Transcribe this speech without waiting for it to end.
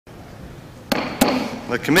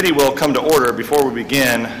The committee will come to order. Before we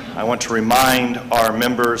begin, I want to remind our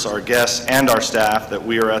members, our guests, and our staff that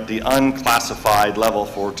we are at the unclassified level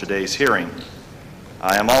for today's hearing.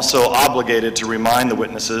 I am also obligated to remind the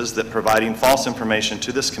witnesses that providing false information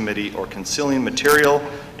to this committee or concealing material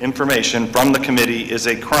information from the committee is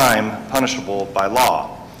a crime punishable by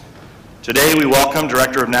law. Today we welcome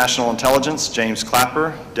Director of National Intelligence James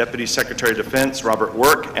Clapper, Deputy Secretary of Defense Robert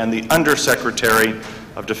Work, and the Undersecretary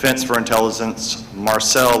of Defense for Intelligence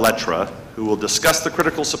Marcel Lettre, who will discuss the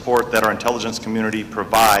critical support that our intelligence community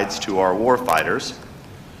provides to our warfighters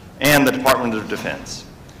and the Department of Defense.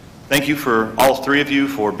 Thank you for all three of you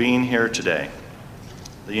for being here today.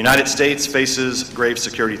 The United States faces grave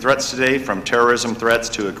security threats today, from terrorism threats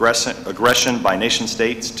to aggression by nation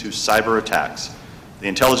states to cyber attacks. The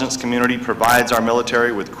intelligence community provides our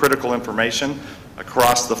military with critical information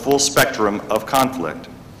across the full spectrum of conflict.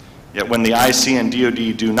 Yet when the IC and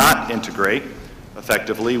DoD do not integrate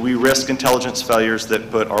effectively, we risk intelligence failures that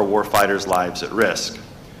put our warfighters' lives at risk.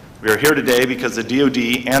 We are here today because the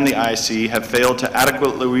DoD and the IC have failed to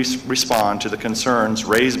adequately respond to the concerns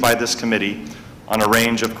raised by this committee on a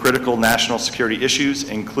range of critical national security issues,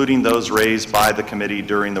 including those raised by the committee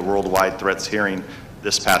during the Worldwide Threats hearing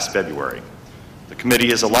this past February. The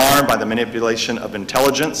committee is alarmed by the manipulation of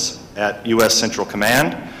intelligence at U.S. Central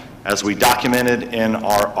Command, as we documented in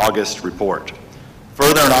our August report.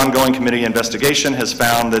 Further, an ongoing committee investigation has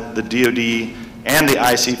found that the DoD and the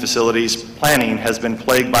IC facilities planning has been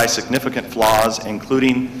plagued by significant flaws,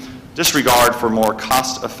 including disregard for more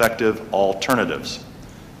cost-effective alternatives.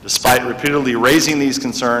 Despite repeatedly raising these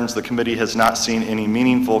concerns, the committee has not seen any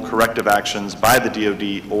meaningful corrective actions by the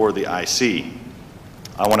DoD or the IC.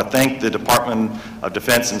 I want to thank the Department of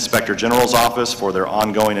Defense Inspector General's Office for their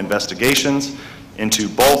ongoing investigations into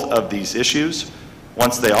both of these issues.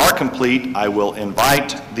 Once they are complete, I will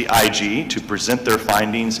invite the IG to present their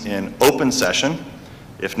findings in open session.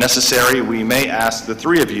 If necessary, we may ask the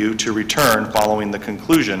three of you to return following the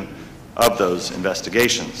conclusion of those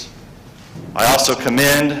investigations. I also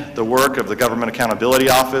commend the work of the Government Accountability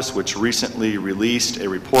Office, which recently released a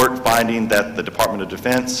report finding that the Department of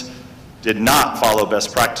Defense did not follow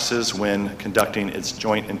best practices when conducting its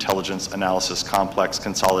Joint Intelligence Analysis Complex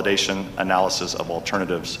Consolidation Analysis of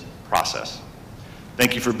Alternatives process.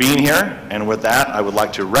 Thank you for being here, and with that, I would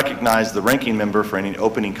like to recognize the ranking member for any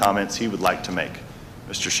opening comments he would like to make.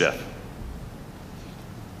 Mr. Schiff.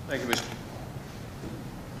 Thank you,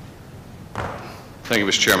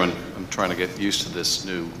 Mr. Chairman. I'm trying to get used to this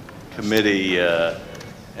new committee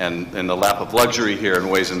and the lap of luxury here in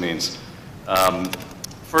Ways and Means.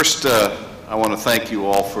 First, I want to thank you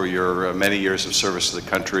all for your many years of service to the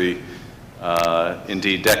country,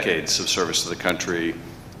 indeed decades of service to the country.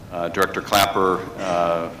 Director Clapper,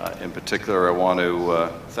 in particular, I want to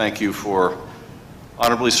thank you for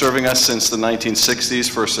honorably serving us since the 1960s,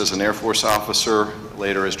 first as an Air Force officer,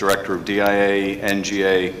 later as Director of DIA,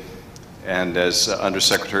 NGA, and as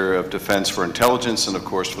Undersecretary of Defense for Intelligence, and of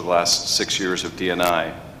course for the last 6 years of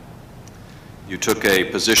DNI. You took a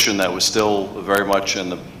position that was still very much in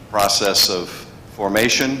the process of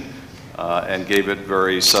formation and gave it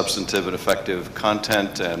very substantive and effective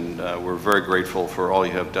content, and we're very grateful for all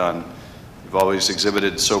you have done. You've always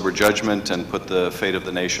exhibited sober judgment and put the fate of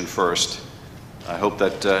the nation first. I hope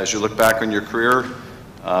that as you look back on your career,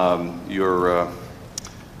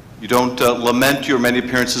 you don't lament your many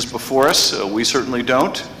appearances before us. We certainly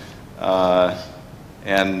don't.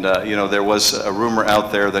 You know, there was a rumor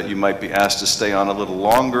out there that you might be asked to stay on a little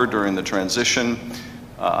longer during the transition.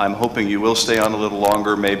 I'm hoping you will stay on a little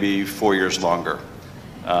longer, maybe 4 years longer.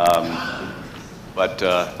 But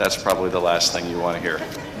that's probably the last thing you want to hear.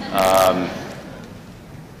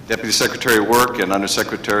 Deputy Secretary of Work and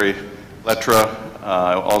Undersecretary Lettre,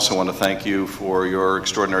 I also want to thank you for your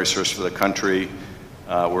extraordinary service for the country.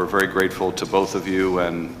 We're very grateful to both of you,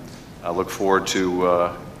 and I look forward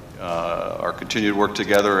to our continued work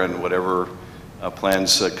together and whatever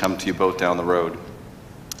plans come to you both down the road.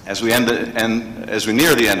 As we near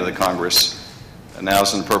the end of the Congress, now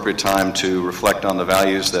is an appropriate time to reflect on the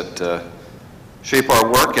values that shape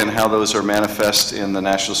our work and how those are manifest in the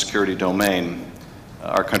national security domain.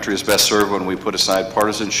 Our country is best served when we put aside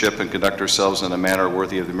partisanship and conduct ourselves in a manner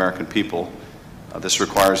worthy of the American people. This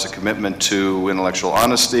requires a commitment to intellectual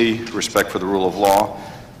honesty, respect for the rule of law,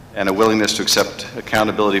 and a willingness to accept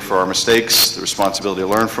accountability for our mistakes, the responsibility to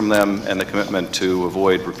learn from them, and the commitment to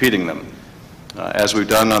avoid repeating them. As we've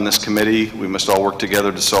done on this committee, we must all work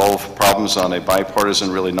together to solve problems on a bipartisan,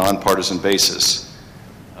 really nonpartisan basis.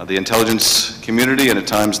 The intelligence community and at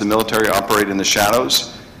times the military operate in the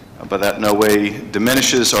shadows, but that in no way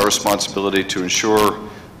diminishes our responsibility to ensure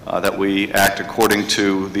that we act according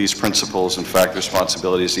to these principles. In fact, the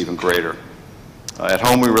responsibility is even greater. At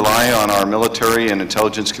home, we rely on our military and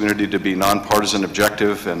intelligence community to be nonpartisan,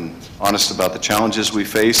 objective, and honest about the challenges we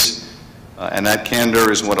face. And that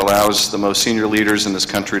candor is what allows the most senior leaders in this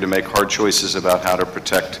country to make hard choices about how to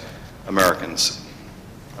protect Americans.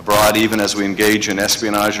 Abroad, even as we engage in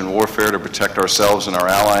espionage and warfare to protect ourselves and our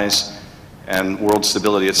allies and world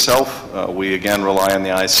stability itself, we again rely on the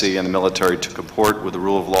IC and the military to comport with the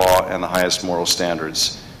rule of law and the highest moral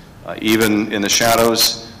standards. Even in the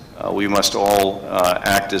shadows, we must all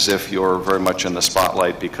act as if you're very much in the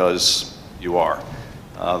spotlight, because you are.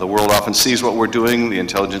 The world often sees what we're doing. The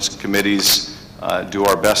intelligence committees do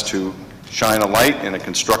our best to shine a light in a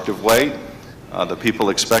constructive way. The people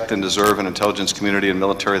expect and deserve an intelligence community and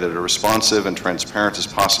military that are responsive and transparent as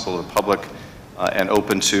possible to the public and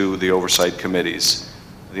open to the oversight committees.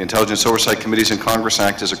 The intelligence oversight committees in Congress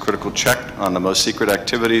act as a critical check on the most secret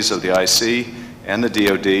activities of the IC and the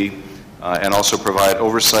DoD, and also provide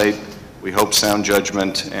oversight, we hope sound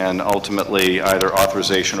judgment, and ultimately either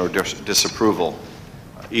authorization or disapproval.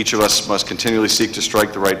 Each of us must continually seek to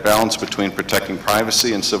strike the right balance between protecting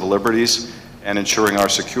privacy and civil liberties and ensuring our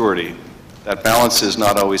security. That balance is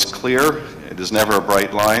not always clear, it is never a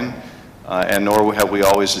bright line, and nor have we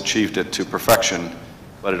always achieved it to perfection,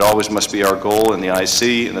 but it always must be our goal in the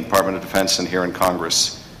IC, in the Department of Defense, and here in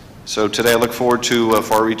Congress. So today I look forward to a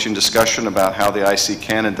far-reaching discussion about how the IC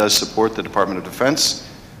can and does support the Department of Defense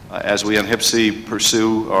as we on HPSI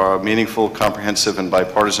pursue our meaningful, comprehensive, and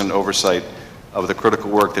bipartisan oversight of the critical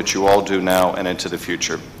work that you all do now and into the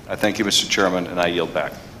future. I thank you, Mr. Chairman, and I yield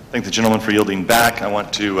back. Thank the gentleman for yielding back. I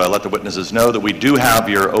want to let the witnesses know that we do have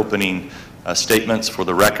your opening statements for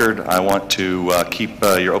the record. I want to keep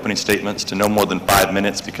your opening statements to no more than 5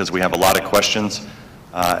 minutes because we have a lot of questions.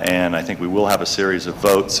 And I think we will have a series of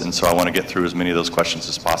votes, and so I want to get through as many of those questions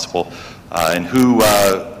as possible. And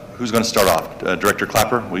who's going to start off? Director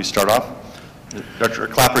Clapper, will you start off? Director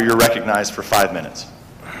Clapper, you're recognized for 5 minutes.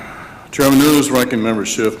 Chairman News, Ranking Member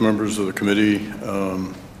Schiff, members of the committee,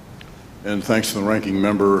 and thanks to the Ranking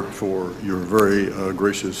Member for your very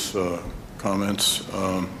gracious comments.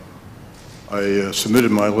 I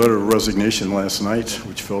submitted my letter of resignation last night,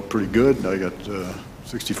 which felt pretty good. I got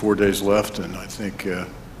 64 days left, and I think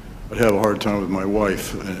I'd have a hard time with my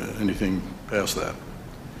wife, anything past that.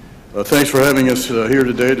 Thanks for having us here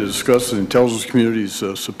today to discuss the intelligence community's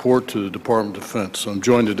support to the Department of Defense. I'm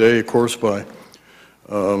joined today, of course, by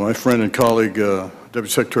my friend and colleague, Deputy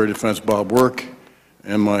Secretary of Defense Bob Work,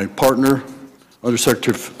 and my partner,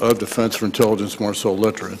 Undersecretary of Defense for Intelligence Marcel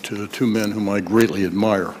Lettre, two men whom I greatly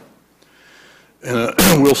admire. And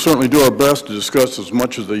we'll certainly do our best to discuss as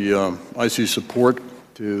much of the IC support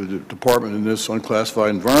to the department in this unclassified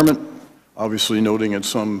environment, obviously noting that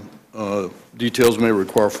some details may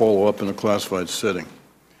require follow-up in a classified setting.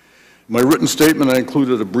 In my written statement, I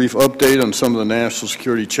included a brief update on some of the national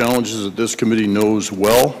security challenges that this committee knows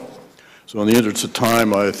well. So in the interest of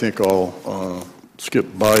time, I think I'll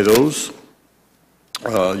skip by those.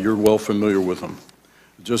 You're well familiar with them.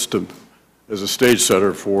 Just as a stage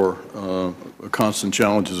setter for the constant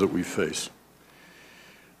challenges that we face.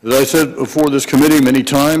 As I said before this committee many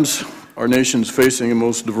times, our nation's facing the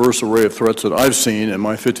most diverse array of threats that I've seen in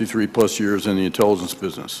my 53-plus years in the intelligence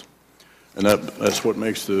business. And that's what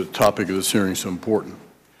makes the topic of this hearing so important.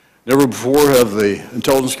 Never before have the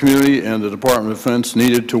intelligence community and the Department of Defense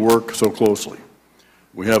needed to work so closely.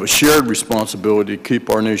 We have a shared responsibility to keep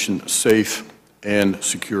our nation safe and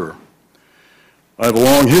secure. I have a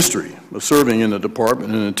long history of serving in the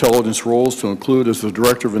department in intelligence roles, to include as the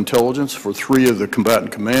Director of Intelligence for 3 of the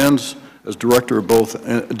combatant commands, as Director of both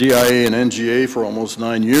DIA and NGA for almost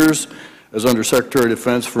 9 years, as Undersecretary of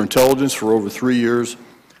Defense for Intelligence for over 3 years,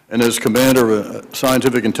 and as Commander of a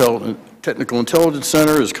Scientific Technical Intelligence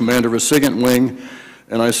Center, as Commander of a SIGINT Wing,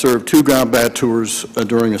 and I served 2 combat tours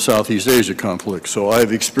during the Southeast Asia conflict. So I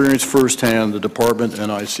have experienced firsthand the department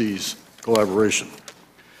and IC's collaboration.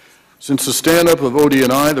 Since the stand-up of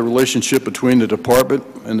ODNI, the relationship between the department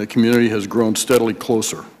and the community has grown steadily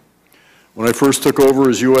closer. When I first took over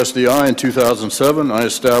as USDI in 2007, I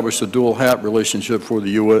established a dual-hat relationship for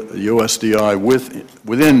the USDI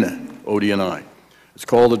within ODNI. It's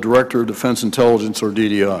called the Director of Defense Intelligence, or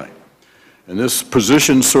DDI. And this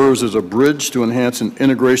position serves as a bridge to enhance an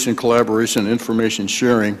integration, collaboration, and information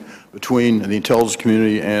sharing between the intelligence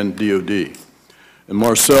community and DoD. And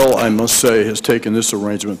Marcel, I must say, has taken this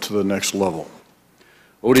arrangement to the next level.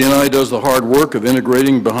 ODNI does the hard work of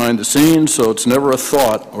integrating behind the scenes, so it's never a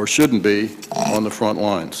thought, or shouldn't be, on the front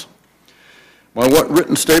lines. My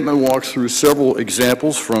written statement walks through several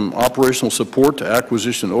examples from operational support to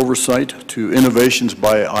acquisition oversight to innovations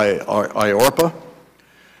by IARPA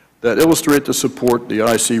that illustrate the support the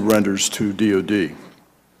IC renders to DoD.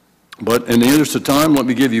 But in the interest of time, let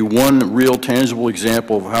me give you one real tangible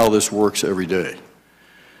example of how this works every day.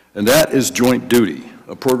 And that is Joint Duty,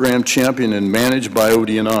 a program championed and managed by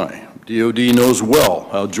OD&I. DoD knows well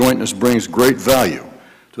how jointness brings great value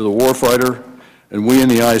to the warfighter, and we in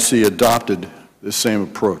the IC adopted this same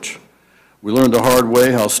approach. We learned the hard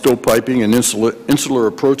way how stovepiping and insular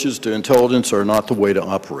approaches to intelligence are not the way to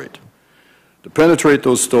operate. To penetrate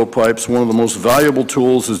those stovepipes, one of the most valuable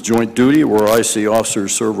tools is Joint Duty, where IC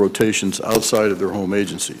officers serve rotations outside of their home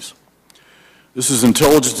agencies. This is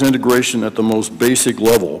intelligence integration at the most basic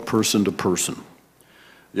level, person to person.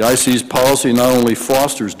 The IC's policy not only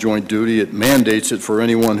fosters Joint Duty, it mandates it for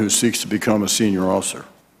anyone who seeks to become a senior officer.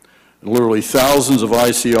 And literally thousands of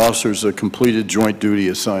IC officers have completed Joint Duty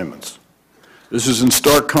assignments. This is in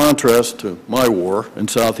stark contrast to my war in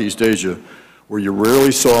Southeast Asia, where you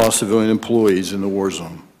rarely saw civilian employees in the war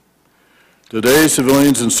zone. Today,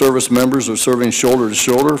 civilians and service members are serving shoulder to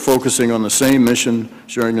shoulder, focusing on the same mission,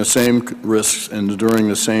 sharing the same risks, and enduring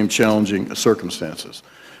the same challenging circumstances.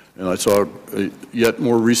 And I saw a yet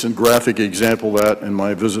more recent graphic example of that in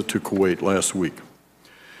my visit to Kuwait last week.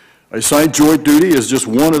 I cite Joint Duty as just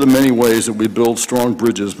one of the many ways that we build strong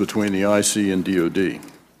bridges between the IC and DoD.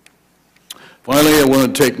 Finally, I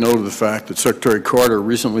want to take note of the fact that Secretary Carter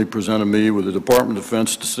recently presented me with the Department of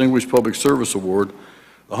Defense Distinguished Public Service Award,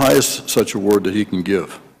 the highest such award that he can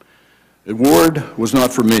give. The award was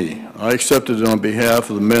not for me. I accepted it on behalf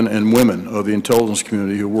of the men and women of the intelligence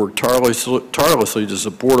community who worked tirelessly to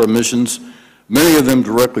support our missions, many of them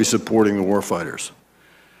directly supporting the warfighters.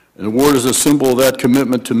 An award is a symbol of that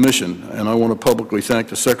commitment to mission, and I want to publicly thank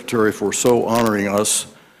the Secretary for so honoring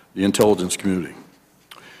us, the intelligence community.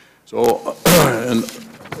 So,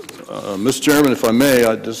 Mr. Chairman, if I may,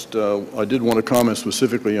 I did want to comment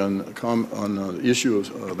specifically on the issue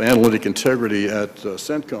of analytic integrity at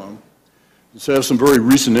CENTCOM. Just have some very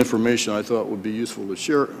recent information I thought would be useful to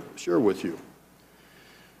share with you.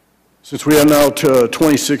 Since we have now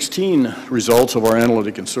 2016 results of our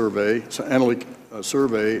analytic survey,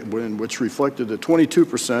 which reflected that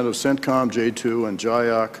 22% of CENTCOM, J2, and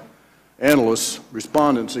JIOC analysts,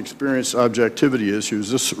 respondents, experienced objectivity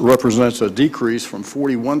issues. This represents a decrease from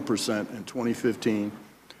 41% in 2015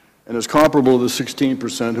 and is comparable to the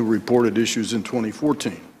 16% who reported issues in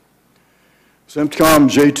 2014. CENTCOM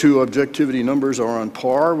J2 objectivity numbers are on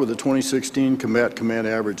par with the 2016 combat command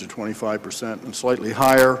average of 25% and slightly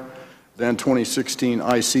higher than 2016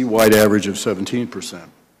 IC-wide average of 17%.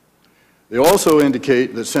 They also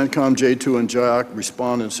indicate that CENTCOM J2 and JIOC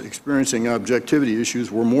respondents experiencing objectivity issues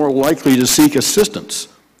were more likely to seek assistance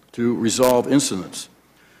to resolve incidents.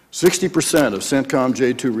 60% of CENTCOM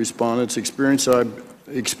J2 respondents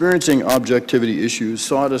experiencing objectivity issues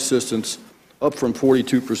sought assistance, up from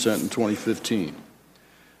 42% in 2015.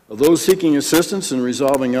 Of those seeking assistance in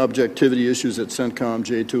resolving objectivity issues at CENTCOM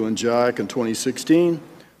J2 and JIOC in 2016,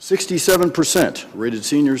 67% rated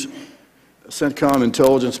seniors CENTCOM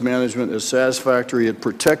intelligence management as satisfactory at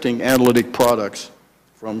protecting analytic products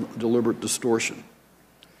from deliberate distortion.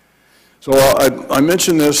 So I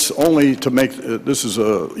mention this only to make, this is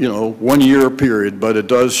a 1-year period, but it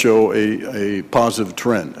does show a positive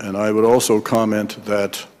trend. And I would also comment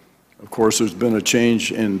that, of course, there's been a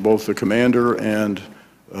change in both the commander and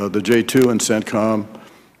the J2 and CENTCOM,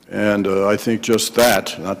 and I think just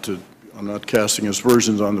that, I'm not casting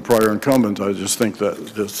aspersions on the prior incumbent. I just think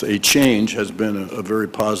that a change has been a very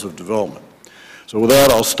positive development. So with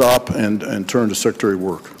that, I'll stop and turn to Secretary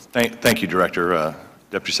Work. Thank you, Director.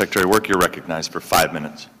 Deputy Secretary Work, you're recognized for 5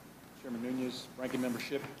 minutes. Chairman Nunes, Ranking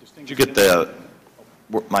Membership, Could you get the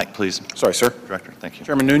mic, please? Sorry, sir. Director, thank you.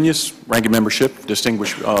 Chairman Nunes, Ranking Membership,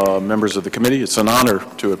 distinguished members of the committee, it's an honor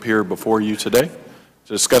to appear before you today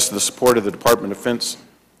to discuss the support of the Department of Defense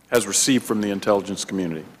has received from the intelligence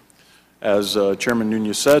community. As Chairman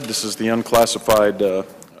Nunes said, this is the unclassified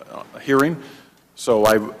hearing, so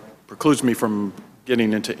it precludes me from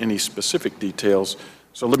getting into any specific details.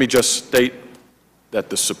 So let me just state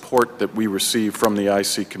that the support that we receive from the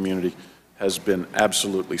IC community has been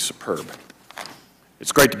absolutely superb.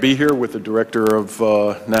 It's great to be here with the Director of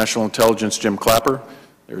National Intelligence, Jim Clapper.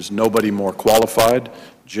 There's nobody more qualified.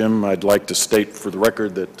 Jim, I'd like to state for the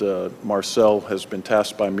record that Marcel has been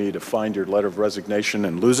tasked by me to find your letter of resignation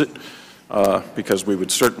and lose it. Because we would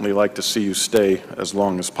certainly like to see you stay as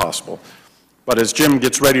long as possible. But as Jim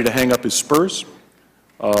gets ready to hang up his spurs,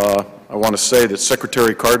 I want to say that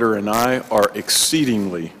Secretary Carter and I are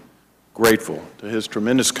exceedingly grateful to his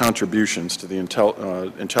tremendous contributions to the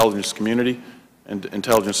intelligence community and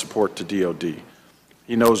intelligence support to DOD.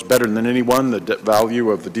 He knows better than anyone the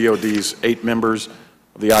value of the DOD's 8 members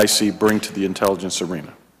of the IC bring to the intelligence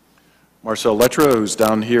arena. Marcel Lettre, who's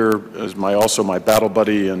down here, is also my battle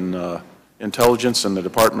buddy in intelligence in the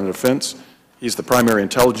Department of Defense. He's the primary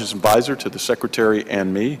intelligence advisor to the Secretary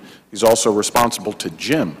and me. He's also responsible to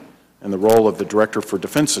Jim in the role of the Director for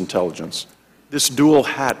Defense Intelligence. This dual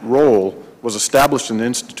hat role was established and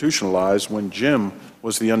institutionalized when Jim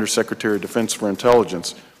was the Undersecretary of Defense for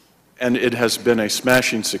Intelligence, and it has been a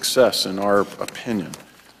smashing success in our opinion.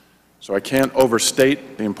 So I can't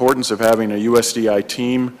overstate the importance of having a USDI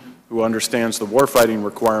team who understands the warfighting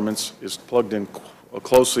requirements, is plugged in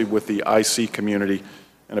closely with the IC community,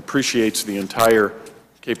 and appreciates the entire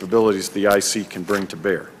capabilities the IC can bring to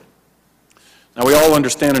bear. Now, we all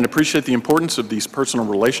understand and appreciate the importance of these personal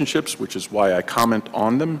relationships, which is why I comment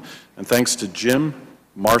on them, and thanks to Jim,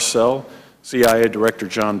 Marcel, CIA Director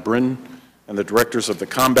John Brin, and the directors of the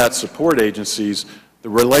combat support agencies, the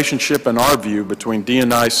relationship, in our view, between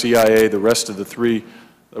DNI, CIA, the rest of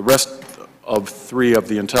three of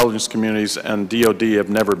the intelligence communities, and DOD have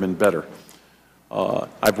never been better.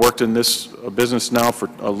 I've worked in this business now for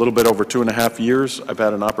a little bit over 2.5 years. I've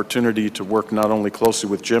had an opportunity to work not only closely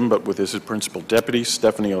with Jim, but with his principal deputy,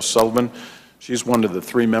 Stephanie O'Sullivan. She's one of the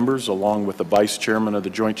 3 members, along with the Vice Chairman of the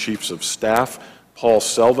Joint Chiefs of Staff, Paul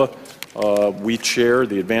Selva. We chair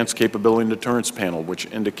the Advanced Capability and Deterrence Panel, which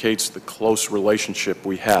indicates the close relationship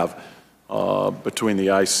we have between the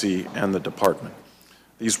IC and the Department.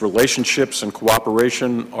 These relationships and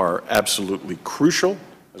cooperation are absolutely crucial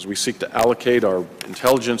as we seek to allocate our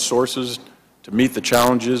intelligence sources to meet the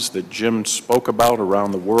challenges that Jim spoke about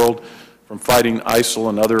around the world, from fighting ISIL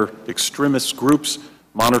and other extremist groups,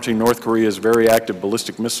 monitoring North Korea's very active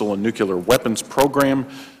ballistic missile and nuclear weapons program,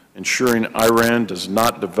 ensuring Iran does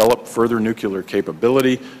not develop further nuclear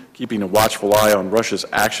capability, keeping a watchful eye on Russia's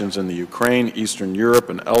actions in the Ukraine, Eastern Europe,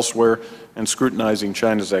 and elsewhere, and scrutinizing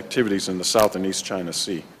China's activities in the South and East China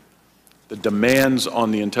Sea. The demands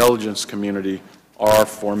on the intelligence community are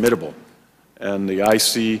formidable, and the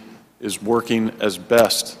IC is working as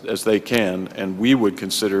best as they can, and we would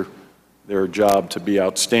consider their job to be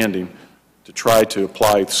outstanding to try to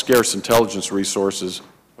apply scarce intelligence resources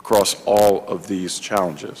across all of these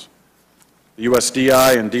challenges. The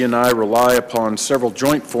USDI and DNI rely upon several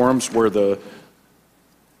joint forums where the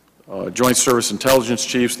Joint Service Intelligence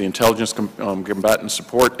Chiefs, the Intelligence Combatant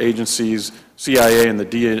Support Agencies, CIA, and the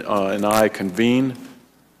DNI convene,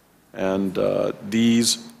 and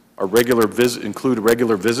these are include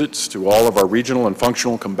regular visits to all of our regional and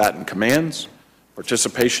functional combatant commands,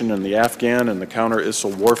 participation in the Afghan and the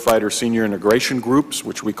counter-ISIL warfighter senior integration groups,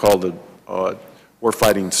 which we call the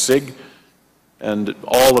warfighting SIG, and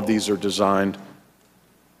all of these are designed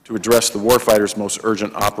to address the warfighter's most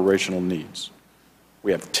urgent operational needs.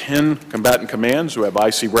 We have 10 combatant commands who have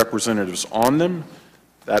IC representatives on them.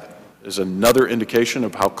 That is another indication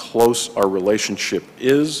of how close our relationship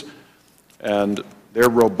is, and their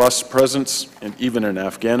robust presence, even in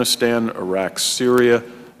Afghanistan, Iraq, Syria,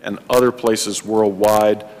 and other places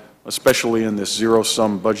worldwide, especially in this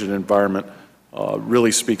zero-sum budget environment,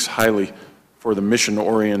 really speaks highly for the mission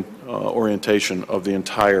orientation of the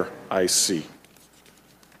entire IC.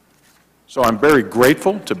 So I'm very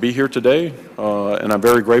grateful to be here today, and I'm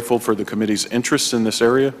very grateful for the committee's interest in this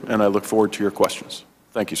area, and I look forward to your questions.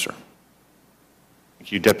 Thank you, sir.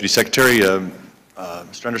 Thank you, Deputy Secretary.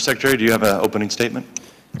 Mr. Undersecretary, do you have an opening statement?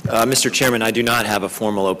 Mr. Chairman, I do not have a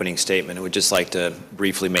formal opening statement. I would just like to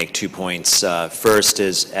briefly make 2 points. First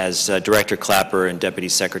is, as Director Clapper and Deputy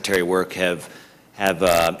Secretary Work have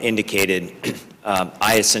indicated,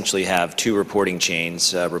 I essentially have 2 reporting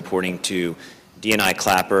chains, reporting to DNI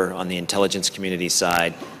Clapper on the intelligence community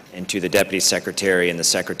side and to the Deputy Secretary and the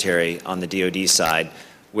Secretary on the DOD side,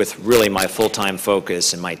 with really my full-time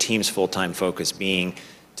focus and my team's full-time focus being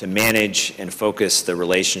to manage and focus the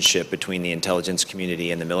relationship between the intelligence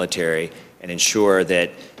community and the military and ensure that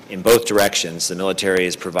in both directions the military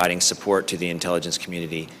is providing support to the intelligence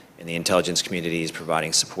community and the intelligence community is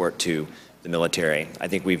providing support to the military. I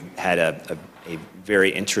think we've had a very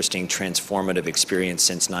interesting transformative experience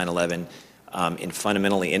since 9/11 in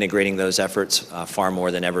fundamentally integrating those efforts far more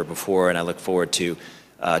than ever before, and I look forward to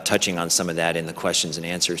touching on some of that in the questions and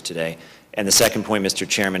answers today. And the second point, Mr.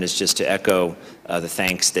 Chairman, is just to echo the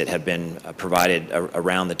thanks that have been provided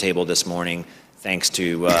around the table this morning. Thanks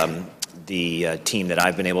to the team that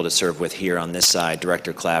I've been able to serve with here on this side,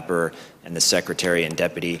 Director Clapper and the Secretary and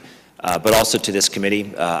Deputy. but also to this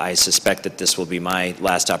committee. I suspect that this will be my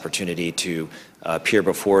last opportunity to appear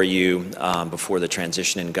before you before the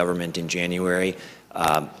transition in government in January.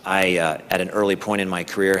 At an early point in my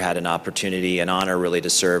career, had an opportunity, an honor really, to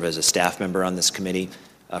serve as a staff member on this committee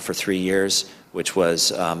for 3 years, which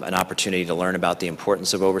was an opportunity to learn about the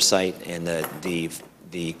importance of oversight and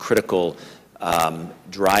the critical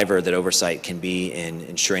driver that oversight can be in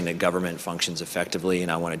ensuring that government functions effectively.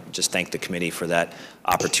 And I want to just thank the committee for that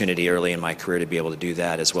opportunity early in my career to be able to do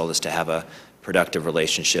that, as well as to have a productive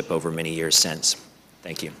relationship over many years since.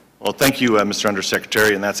 Thank you. Well, thank you, Mr.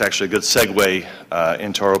 Undersecretary, and that's actually a good segue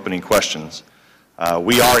into our opening questions.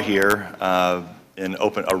 We are here in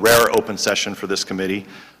a rare open session for this committee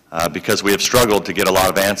because we have struggled to get a lot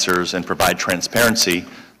of answers and provide transparency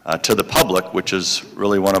to the public, which is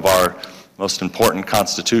really one of our most important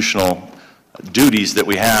constitutional duties that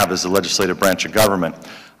we have as the legislative branch of government.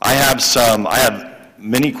 I have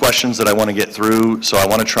many questions that I want to get through, so I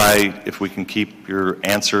want to try if we can keep your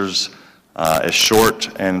answers as short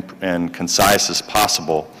and concise as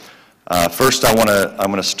possible. First, I'm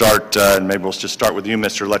going to start, and maybe we'll just start with you,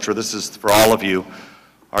 Mr. Letcher. This is for all of you.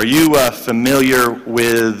 Are you familiar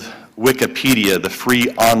with Wikipedia, the free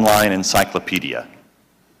online encyclopedia?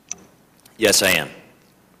 Yes, I am.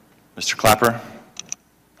 Mr. Clapper?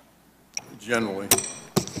 Generally.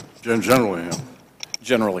 Generally, yeah.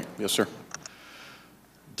 Generally, yes, sir.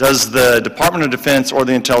 Does the Department of Defense or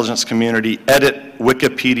the intelligence community edit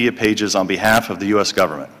Wikipedia pages on behalf of the U.S.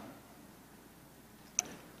 government?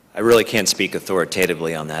 I really can't speak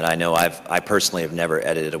authoritatively on that. I know I personally have never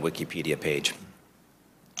edited a Wikipedia page.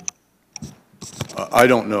 I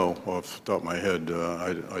don't know off the top of my head.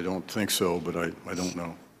 I don't think so, but I don't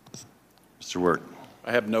know. Mr. Wirt?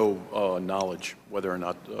 I have no knowledge whether or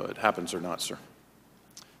not it happens or not, sir.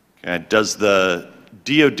 Okay. Does the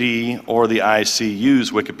DoD or the IC use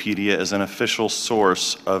Wikipedia as an official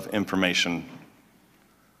source of information?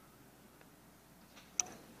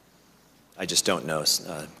 I just don't know,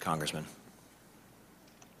 Congressman.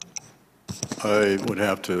 I would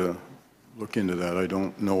have to look into that. I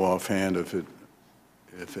don't know offhand if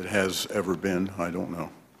it has ever been. I don't know.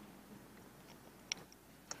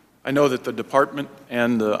 I know that the department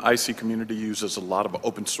and the IC community uses a lot of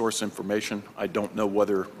open source information. I don't know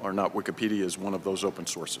whether or not Wikipedia is one of those open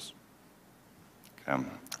sources. Okay.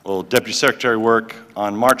 Well, Deputy Secretary Work,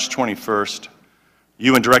 on March 21st,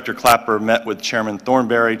 you and Director Clapper met with Chairman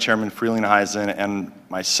Thornberry, Chairman Frelinghuysen, and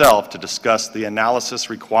myself to discuss the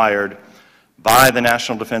analysis required by the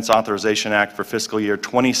National Defense Authorization Act for fiscal year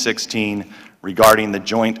 2016 regarding the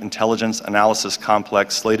Joint Intelligence Analysis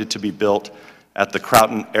Complex slated to be built at the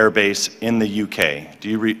Croughton Air Base in the UK. Do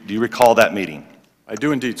you recall that meeting? I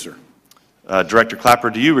do indeed, sir. Director Clapper,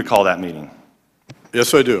 do you recall that meeting?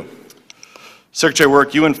 Yes, I do. Secretary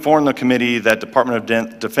Work, you informed the committee that Department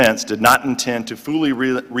of Defense did not intend to fully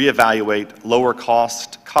reevaluate lower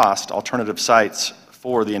cost alternative sites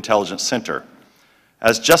for the Intelligence Center.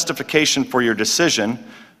 As justification for your decision,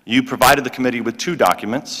 you provided the committee with 2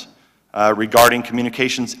 documents regarding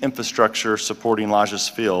communications infrastructure supporting Lajes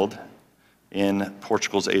Field in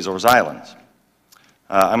Portugal's Azores Islands.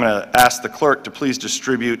 I'm going to ask the clerk to please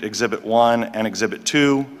distribute Exhibit 1 and Exhibit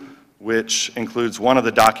 2, which includes one of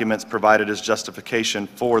the documents provided as justification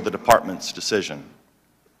for the department's decision.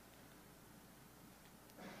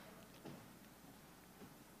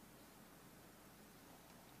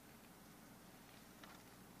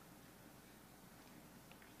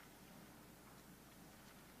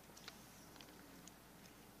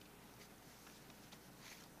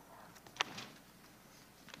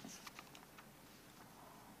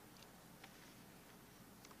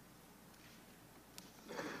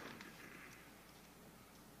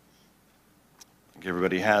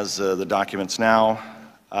 Everybody has the documents now.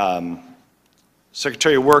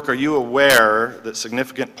 Secretary of Work, are you aware that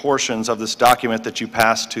significant portions of this document that you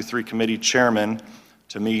passed to 3 committee chairmen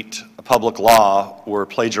to meet a public law were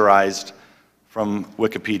plagiarized from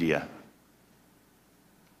Wikipedia?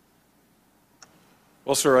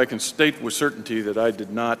 Well, sir, I can state with certainty that I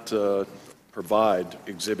did not provide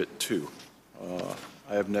Exhibit 2.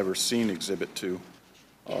 I have never seen Exhibit 2.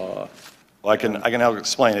 Well, I can help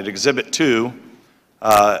explain it. Exhibit 2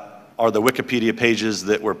 are the Wikipedia pages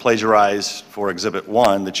that were plagiarized for Exhibit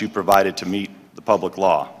 1 that you provided to meet the public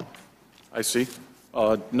law. I see.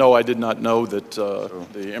 No, I did not know that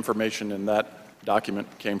the information in that document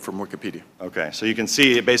came from Wikipedia. Okay, so you can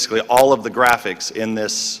see basically all of the graphics in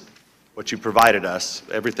this, what you provided us,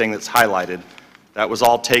 everything that's highlighted, that was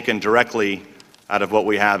all taken directly out of what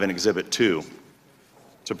we have in Exhibit 2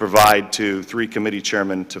 to provide to 3 committee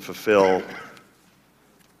chairmen to fulfill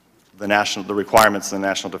the requirements of the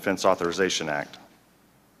National Defense Authorization Act.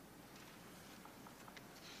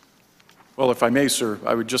 Well, if I may, sir,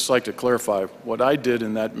 I would just like to clarify. What I did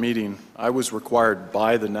in that meeting, I was required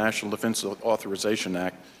by the National Defense Authorization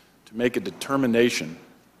Act to make a determination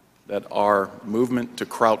that our movement to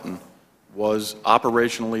Croton was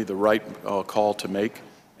operationally the right call to make,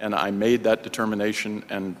 and I made that determination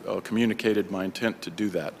and communicated my intent to do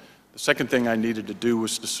that. The second thing I needed to do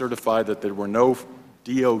was to certify that there were no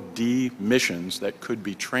DOD missions that could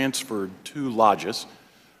be transferred to Lodges,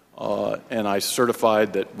 and I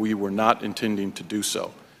certified that we were not intending to do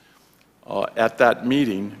so. At that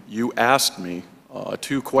meeting, you asked me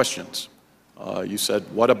two questions. You said,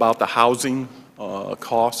 what about the housing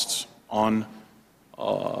costs on,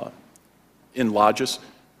 in Lodges?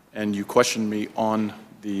 And you questioned me on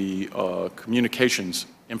the communications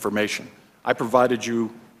information. I provided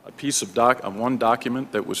you a piece of one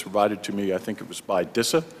document that was provided to me, I think it was by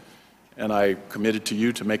DISA, and I committed to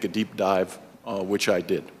you to make a deep dive, which I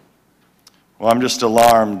did. Well, I'm just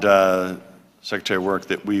alarmed, Secretary of Work,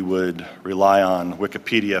 that we would rely on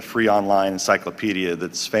Wikipedia, a free online encyclopedia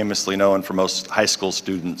that's famously known for most high school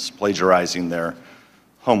students plagiarizing their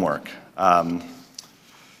homework. And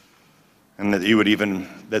that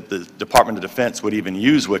that the Department of Defense would even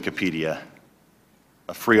use Wikipedia,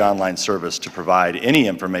 a free online service, to provide any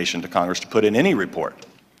information to Congress to put in any report.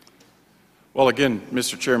 Well, again,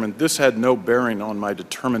 Mr. Chairman, this had no bearing on my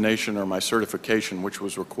determination or my certification, which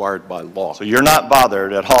was required by law. So you're not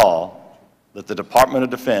bothered at all that the Department of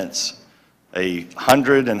Defense, a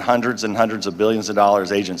hundreds and hundreds of billions of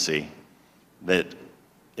dollars agency, that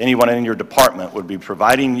anyone in your department would be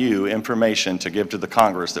providing you information to give to the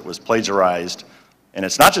Congress that was plagiarized. And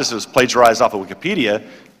it's not just it was plagiarized off of Wikipedia,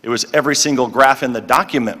 it was every single graph in the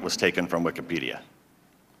document was taken from Wikipedia.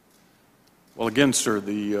 Well, again, sir,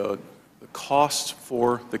 the costs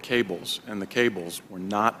for the cables and the cables were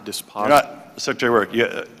not dispositive. Secretary of Work,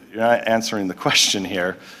 you're not answering the question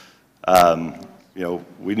here. You know,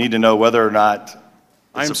 we need to know whether or not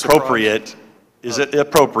it's appropriate. Is it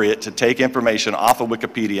appropriate to take information off of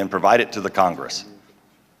Wikipedia and provide it to the Congress?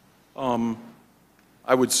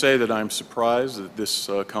 I would say that I'm surprised that this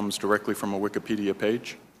comes directly from a Wikipedia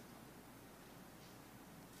page.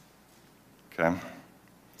 Okay.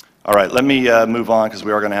 All right, let me move on because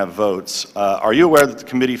we are going to have votes. Are you aware that the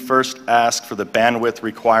committee first asked for the bandwidth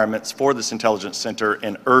requirements for this intelligence center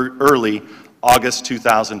in early August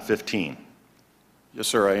 2015? Yes,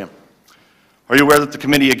 sir, I am. Are you aware that the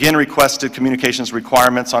committee again requested communications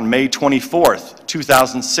requirements on May 24th,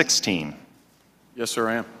 2016? Yes, sir,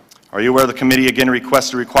 I am. Are you aware the committee again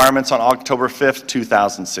requested requirements on October 5th,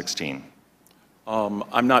 2016?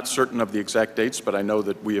 I'm not certain of the exact dates, but I know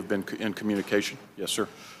that we have been in communication. Yes, sir.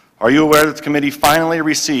 Are you aware that the committee finally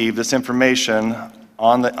received this information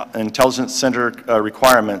on the intelligence center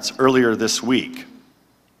requirements earlier this week?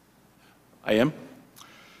 I am.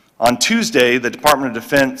 On Tuesday, the Department of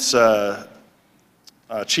Defense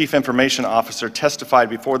Chief Information Officer testified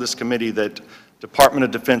before this committee that Department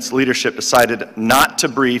of Defense leadership decided not to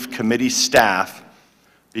brief committee staff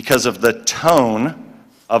because of the tone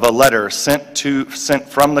of a letter sent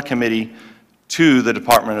from the committee to the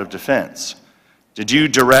Department of Defense. Did you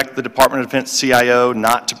direct the Department of Defense CIO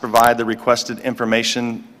not to provide the requested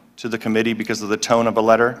information to the committee because of the tone of a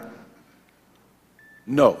letter?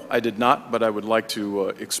 No, I did not, but I would like to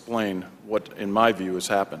explain what, in my view, has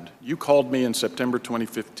happened. You called me in September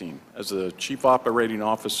 2015. As the Chief Operating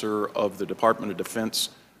Officer of the Department of Defense,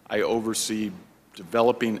 I oversee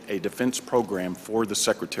developing a defense program for the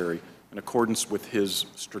Secretary in accordance with his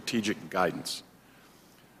strategic guidance.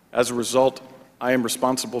 As a result, I am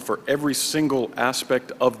responsible for every single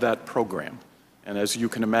aspect of that program. And as you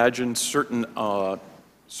can imagine, certain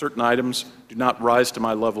items do not rise to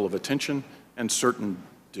my level of attention, and certain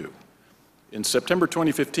do. In September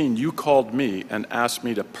 2015, you called me and asked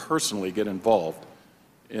me to personally get involved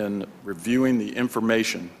in reviewing the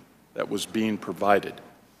information that was being provided.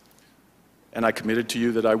 And I committed to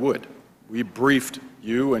you that I would. We briefed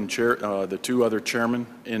you and the two other chairmen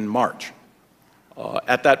in March.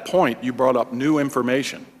 At that point, you brought up new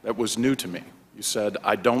information that was new to me. You said,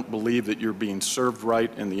 I don't believe that you're being served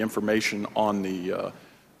right in the information on the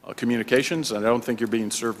communications, and I don't think you're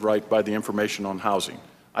being served right by the information on housing.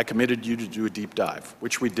 I committed you to do a deep dive,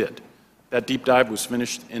 which we did. That deep dive was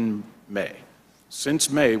finished in May. Since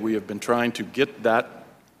May, we have been trying to get that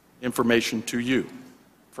information to you.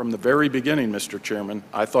 From the very beginning, Mr. Chairman,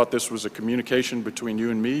 I thought this was a communication between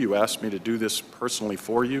you and me. You asked me to do this personally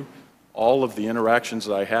for you. All of the interactions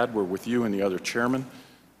that I had were with you and the other chairman,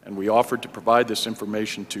 and we offered to provide this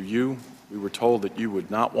information to you. We were told that you would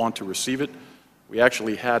not want to receive it. We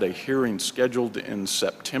actually had a hearing scheduled in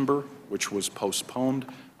September, which was postponed.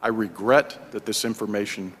 I regret that this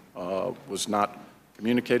information was not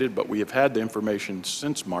communicated, but we have had the information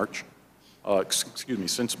since March,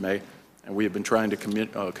 since May, and we have been trying to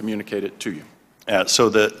communicate it to you. So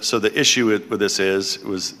the issue with this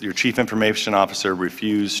was your chief information officer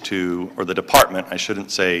refused to, or the department, I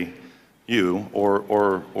shouldn't say you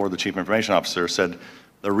or the chief information officer, said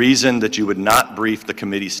the reason that you would not brief the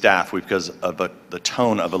committee staff was because of the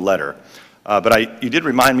tone of a letter. But you did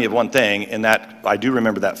remind me of one thing, in that I do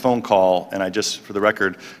remember that phone call, and I just, for the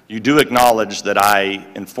record, you do acknowledge that I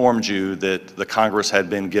informed you that the Congress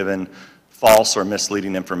had been given false or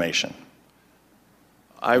misleading information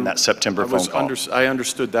in that September phone call. I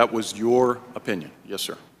understood that was your opinion. Yes,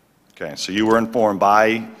 sir. Okay, so you were informed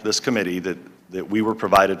by this committee that we were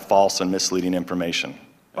provided false and misleading information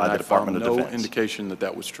by the Department of Defense. I found no indication that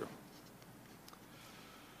that was true.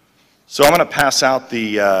 So I'm going to pass out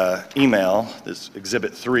the email, this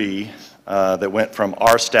Exhibit 3, that went from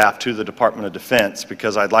our staff to the Department of Defense,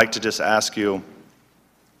 because I'd like to just ask you,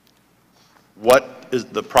 what is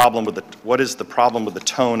the problem with the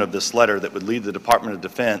tone of this letter that would lead the Department of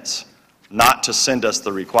Defense not to send us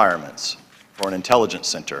the requirements for an intelligence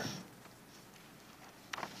center?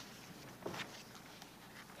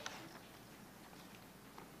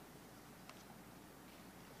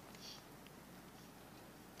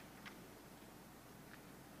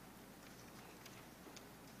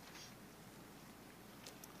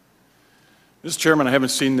 Mr. Chairman, I haven't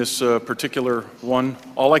seen this particular one.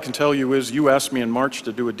 All I can tell you is you asked me in March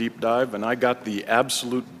to do a deep dive, and I got the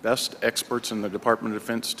absolute best experts in the Department of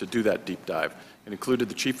Defense to do that deep dive. It included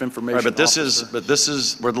the Chief Information Officer. But this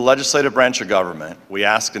is, we're the legislative branch of government. We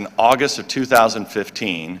asked in August of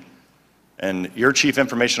 2015, and your Chief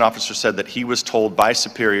Information Officer said that he was told by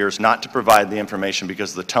superiors not to provide the information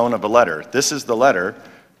because of the tone of a letter. This is the letter.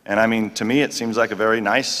 And I mean, to me, it seems like a very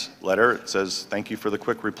nice letter. It says, thank you for the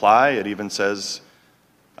quick reply. It even says,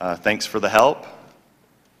 thanks for the help.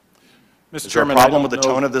 Mr. Is there a problem with the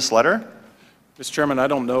tone of this letter? Mr. Chairman, I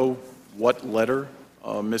don't know what letter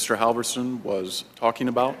Mr. Halverson was talking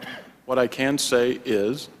about. What I can say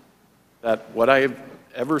is that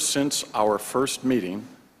ever since our first meeting,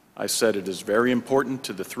 I said it is very important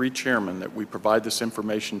to the three chairmen that we provide this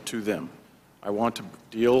information to them. I want to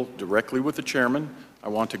deal directly with the chairman. I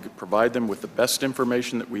want to provide them with the best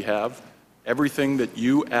information that we have. Everything that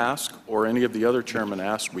you ask or any of the other chairmen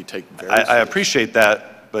ask, we take very seriously. I appreciate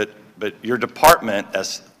that, but your department,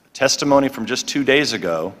 as testimony from just 2 days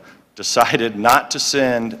ago, decided not to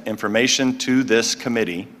send information to this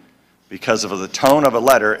committee because of the tone of a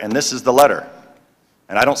letter, and this is the letter.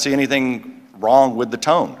 And I don't see anything wrong with the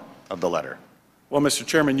tone of the letter. Well, Mr.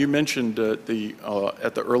 Chairman, you mentioned at the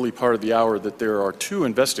early part of the hour that there are 2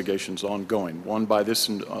 investigations ongoing, one by this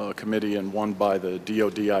committee and one by the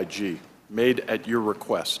DOD-IG, made at your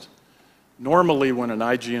request. Normally, when an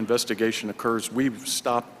IG investigation occurs, we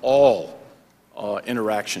stop all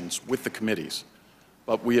interactions with the committees.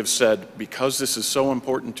 But we have said, because this is so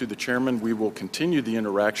important to the chairman, we will continue the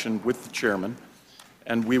interaction with the chairman,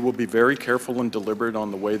 and we will be very careful and deliberate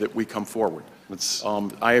on the way that we come forward.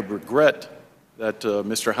 I regret that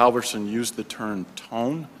Mr. Halverson used the term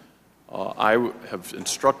tone. I have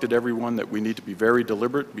instructed everyone that we need to be very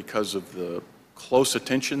deliberate because of the close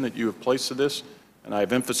attention that you have placed to this, and I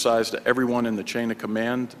have emphasized to everyone in the chain of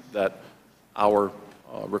command that all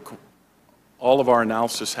of our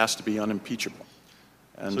analysis has to be unimpeachable.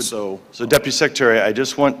 And so Deputy Secretary, I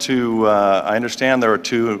just want to, I understand there are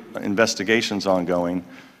 2 investigations ongoing,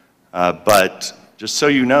 but just so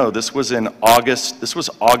you know, this was August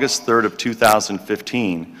 3rd of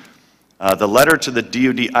 2015. The letter to the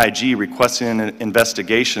DOD-IG requesting an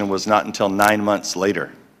investigation was not until 9 months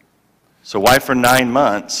later. So why for 9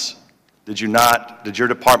 months did your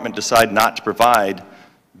department decide not to provide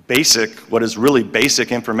what is really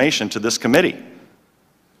basic information to this committee?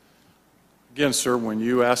 Again, sir, when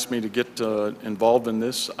you asked me to get involved in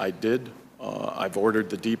this, I did. I've ordered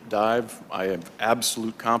the deep dive. I have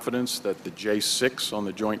absolute confidence that the J6 on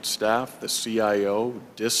the Joint Staff, the CIO,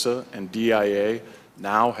 DISA, and DIA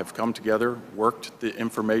now have come together, worked the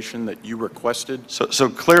information that you requested. So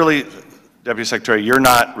clearly, Deputy Secretary, you're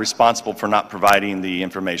not responsible for not providing the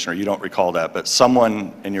information, or you don't recall that, but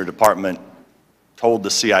someone in your department told the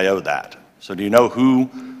CIO that. So do you know who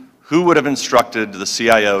would have instructed the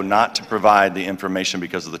CIO not to provide the information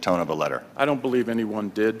because of the tone of a letter? I don't believe anyone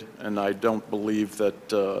did, and I don't believe that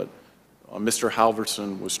Mr.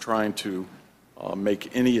 Halverson was trying to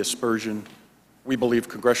make any aspersion. We believe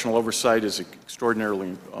congressional oversight is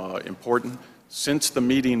extraordinarily important. Since the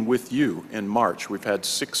meeting with you in March, we've had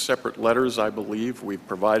 6 separate letters, I believe. We've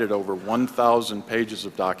provided over 1,000 pages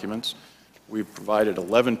of documents. We've provided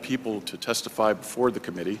 11 people to testify before the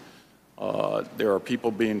committee. There are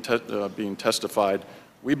people being testified.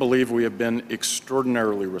 We believe we have been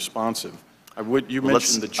extraordinarily responsive. You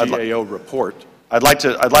mentioned the GAO report. I'd like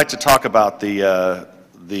to talk about the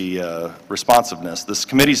responsiveness. This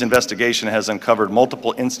committee's investigation has uncovered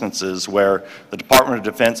multiple instances where the Department of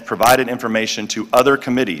Defense provided information to other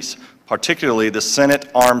committees, particularly the Senate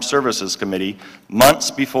Armed Services Committee,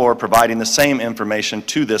 months before providing the same information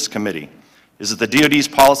to this committee. Is it the DoD's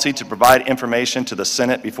policy to provide information to the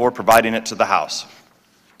Senate before providing it to the House?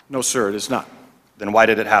 No, sir, it is not. Then why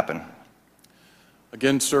did it happen?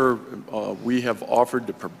 Again, sir, we have offered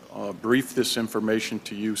to brief this information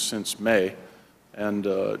to you since May, and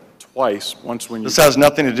twice, once when you... This has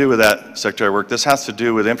nothing to do with that, Secretary of Work. This has to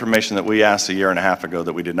do with information that we asked a year and a half ago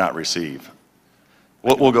that we did not receive.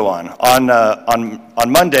 We'll go on.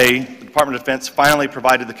 On Monday, the Department of Defense finally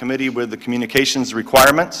provided the committee with the communications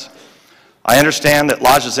requirements. I understand that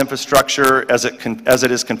Lodge's infrastructure, as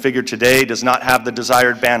it is configured today, does not have the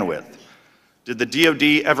desired bandwidth. Did the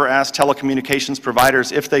DoD ever ask telecommunications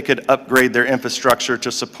providers if they could upgrade their infrastructure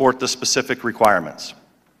to support the specific requirements?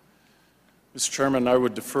 Mr. Chairman, I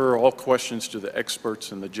would defer all questions to the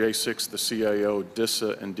experts in the J6, the CIO,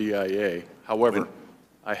 DISA, and DIA. However,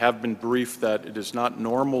 I have been briefed that it is not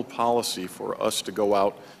normal policy for us to go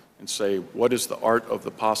out and say, what is the art of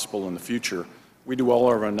the possible in the future? We do all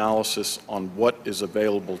our analysis on what is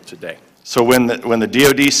available today. So when the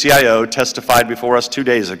DoD CIO testified before us 2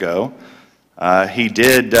 days ago, he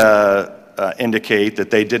did indicate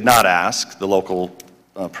that they did not ask the local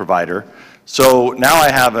provider. So now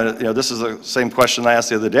I have this is the same question I asked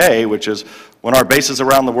the other day, which is when our bases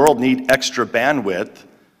around the world need extra bandwidth,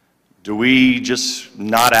 do we just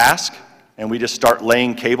not ask and we just start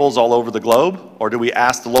laying cables all over the globe? Or do we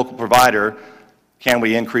ask the local provider, can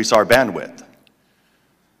we increase our bandwidth?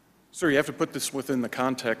 Sir, you have to put this within the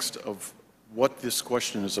context of what this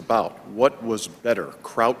question is about. What was better,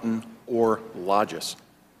 Croton or Lodges?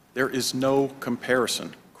 There is no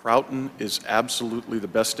comparison. Croton is absolutely the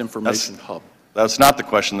best information hub. That's not the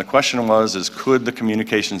question. The question was, could the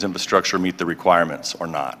communications infrastructure meet the requirements or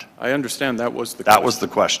not? I understand that was the question. That was the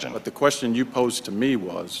question. But the question you posed to me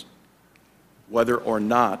was whether or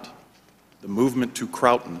not the movement to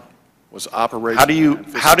Croton was operational.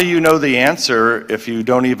 How do you know the answer if you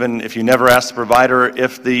never ask the provider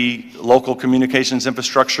if the local communications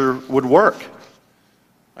infrastructure would work?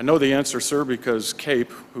 I know the answer, sir, because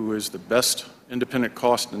CAPE, who is the best independent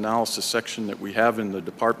cost analysis section that we have in the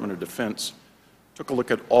Department of Defense, took a look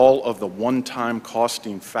at all of the one-time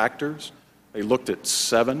costing factors. They looked at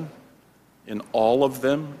 7. In all of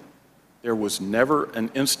them, there was never an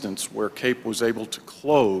instance where CAPE was able to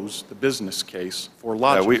close the business case for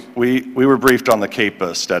Lodges. We were briefed on the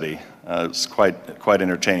CAPE study. It's quite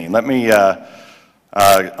entertaining. Let me,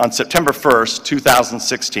 on September 1st,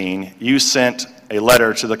 2016, you sent a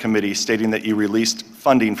letter to the committee stating that you released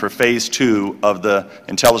funding for Phase 2 of the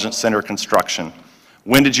Intelligence Center construction.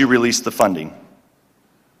 When did you release the funding?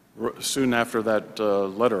 Soon after that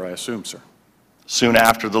letter, I assume, sir. Soon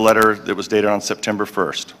after the letter that was dated on September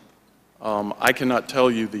 1st. I cannot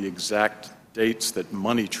tell you the exact dates that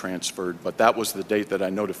money transferred, but that was the date that I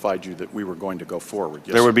notified you that we were going to go forward.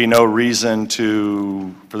 Yes, there would be no reason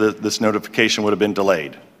for this notification would have been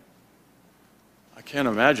delayed. I can't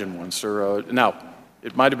imagine one, sir. Now,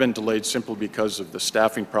 it might have been delayed simply because of the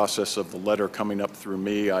staffing process of the letter coming up through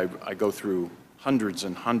me. I go through hundreds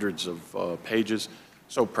and hundreds of pages,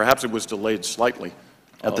 so perhaps it was delayed slightly.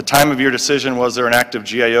 At the time of your decision, was there an active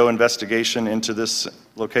GAO investigation into this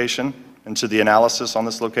location, into the analysis on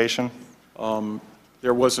this location?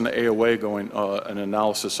 There was an AOA going, an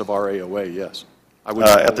analysis of our AOA, yes.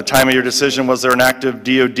 At the time of your decision, was there an active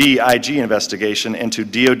DoD IG investigation into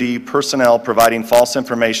DoD personnel providing false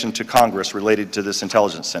information to Congress related to this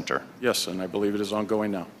intelligence center? Yes, and I believe it is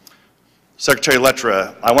ongoing now. Secretary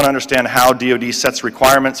Lettra, I want to understand how DoD sets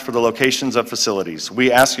requirements for the locations of facilities.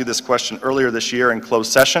 We asked you this question earlier this year in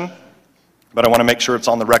closed session, but I want to make sure it's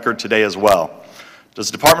on the record today as well.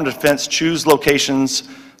 Does the Department of Defense choose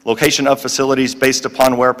location of facilities based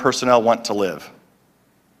upon where personnel want to live?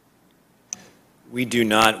 We do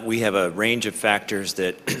not. We have a range of factors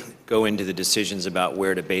that go into the decisions about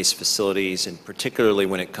where to base facilities, and particularly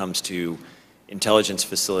when it comes to intelligence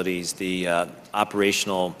facilities, the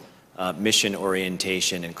operational mission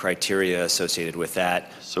orientation and criteria associated with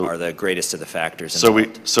that are the greatest of the factors.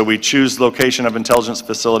 So we choose location of intelligence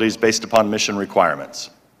facilities based upon mission requirements?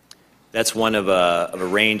 That's one of a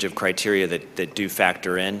range of criteria that do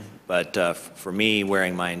factor in, But for me,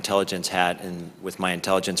 wearing my intelligence hat and with my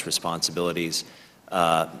intelligence responsibilities,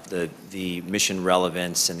 the mission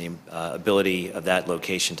relevance and the ability of that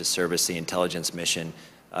location to service the intelligence mission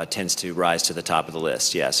tends to rise to the top of the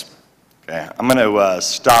list, yes. Okay, I'm going to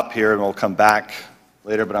stop here and we'll come back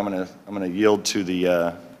later, but I'm going to yield to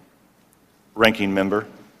the ranking member.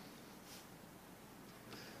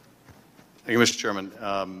 Thank you, Mr.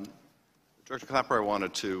 Chairman. Director Clapper, I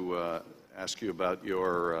wanted to ask you about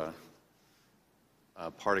your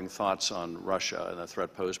parting thoughts on Russia and the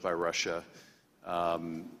threat posed by Russia.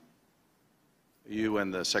 You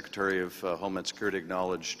and the Secretary of Homeland Security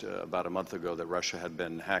acknowledged about a month ago that Russia had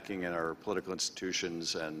been hacking in our political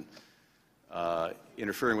institutions and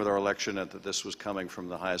interfering with our election, and that this was coming from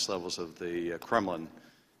the highest levels of the Kremlin.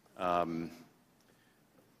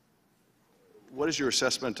 What is your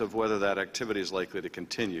assessment of whether that activity is likely to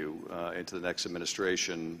continue into the next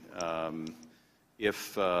administration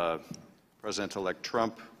if President-elect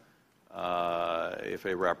Trump, if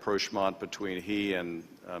a rapprochement between he and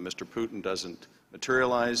Mr. Putin doesn't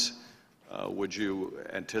materialize? Would you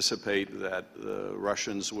anticipate that the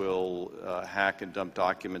Russians will hack and dump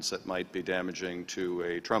documents that might be damaging to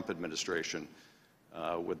a Trump administration?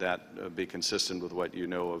 Would that be consistent with what you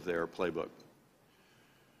know of their playbook?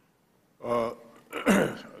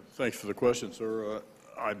 Thanks for the question, sir.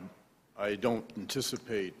 I don't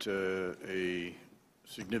anticipate a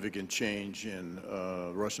significant change in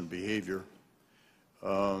Russian behavior.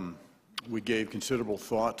 We gave considerable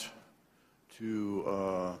thought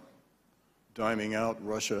to diming out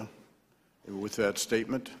Russia with that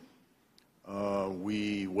statement.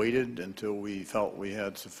 We waited until we felt we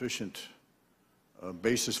had sufficient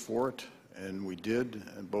basis for it, and we did,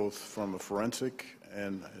 and both from a forensic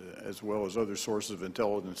and as well as other sources of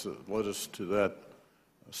intelligence that led us to that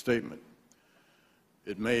statement.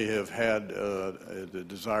 It may have had the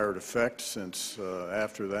desired effect, since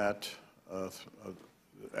after that,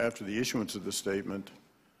 after the issuance of the statement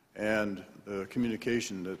and the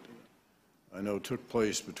communication that I know took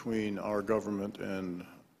place between our government and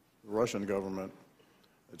the Russian government,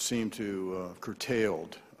 it seemed to have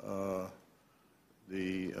curtailed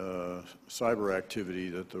the cyber activity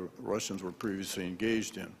that the Russians were previously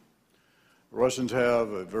engaged in. The Russians have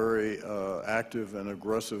a very active and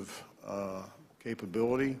aggressive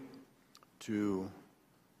capability to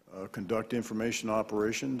conduct information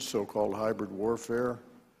operations, so-called hybrid warfare.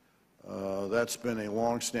 That's been a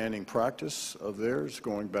long-standing practice of theirs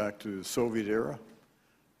going back to the Soviet era,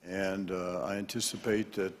 and I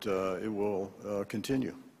anticipate that it will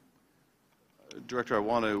continue. Director, I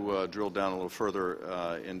want to drill down a little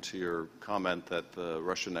further into your comment that the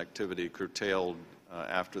Russian activity curtailed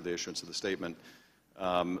after the issuance of the statement.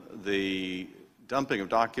 The dumping of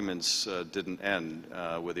documents didn't end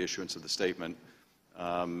with the issuance of the statement.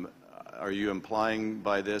 Are you implying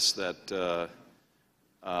by this that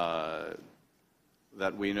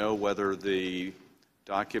that we know whether the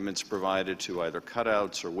documents provided to either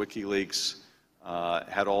cutouts or WikiLeaks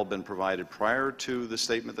had all been provided prior to the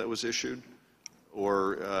statement that was issued?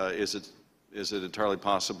 Or is it entirely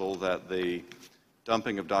possible that the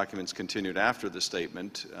dumping of documents continued after the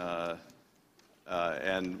statement,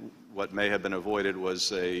 and what may have been avoided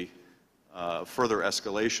was a further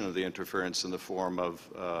escalation of the interference in the form of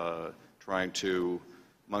trying to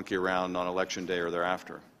monkey around on Election Day or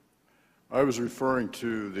thereafter? I was referring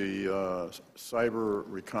to the cyber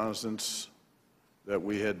reconnaissance that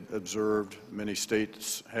we had observed. Many state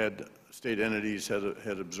entities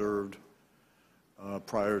had observed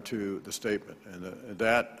prior to the statement, and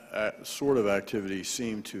that sort of activity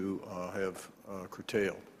seemed to have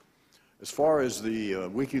curtailed. As far as the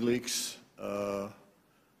WikiLeaks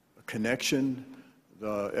connection,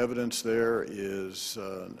 the evidence there is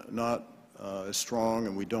not as strong,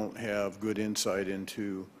 and we don't have good insight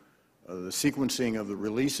into the sequencing of the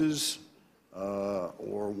releases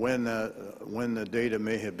or when the data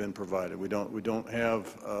may have been provided. We don't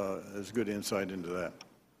have as good insight into that.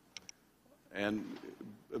 And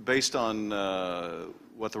based on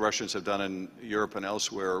what the Russians have done in Europe and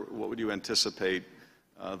elsewhere, what would you anticipate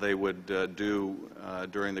they would do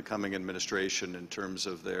during the coming administration in terms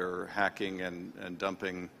of their hacking and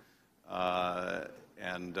dumping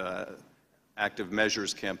and active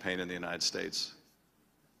measures campaign in the United States?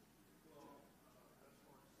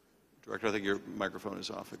 Director, I think your microphone is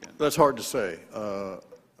off again. That's hard to say,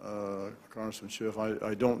 Congressman Schiff.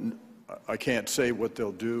 I can't say what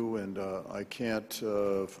they'll do, and I can't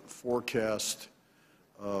forecast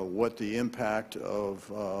what the impact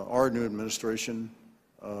of our new administration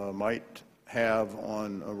might have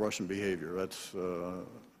on Russian behavior. That's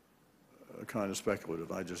kind of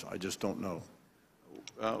speculative. I just don't know.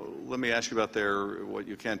 let me ask you about what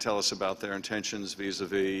you can tell us about their intentions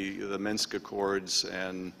vis-a-vis the Minsk Accords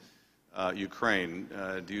and Ukraine.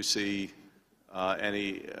 Do you see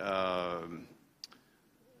any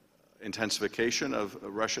intensification of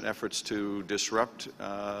Russian efforts to disrupt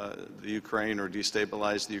the Ukraine or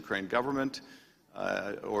destabilize the Ukraine government?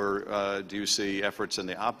 Or do you see efforts in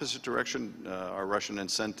the opposite direction? Are Russian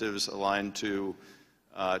incentives aligned to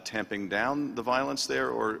tamping down the violence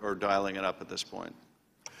there or dialing it up at this point?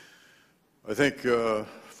 I think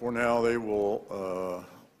for now they will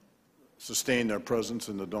sustain their presence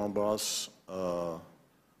in the Donbass.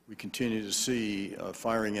 We continue to see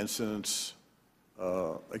firing incidents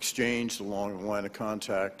exchanged along the line of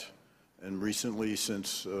contact, and recently,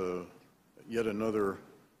 since yet another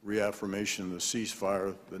reaffirmation of the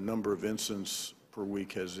ceasefire, the number of incidents per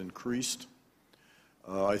week has increased.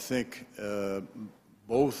 I think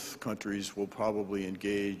both countries will probably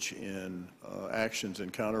engage in actions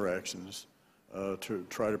and counteractions to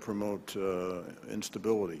try to promote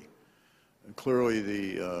instability. And clearly,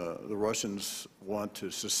 the Russians want to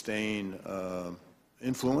sustain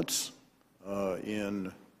influence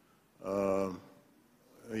in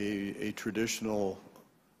a traditional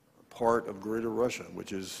part of Greater Russia,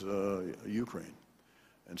 which is Ukraine.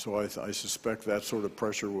 And so I suspect that sort of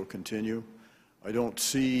pressure will continue. I don't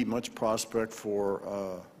see much prospect for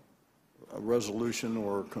a resolution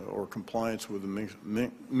or compliance with the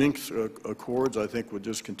Minsk Accords. I think we'll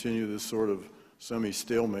just continue this sort of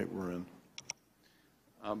semi-stalemate we're in.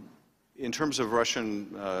 In terms of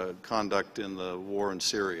Russian conduct in the war in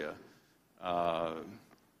Syria,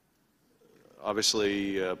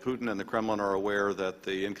 obviously Putin and the Kremlin are aware that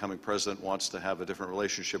the incoming president wants to have a different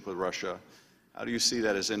relationship with Russia. How do you see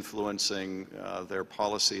that as influencing their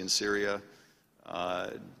policy in Syria?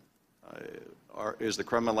 Is the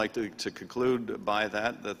Kremlin likely to conclude by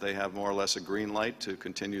that they have more or less a green light to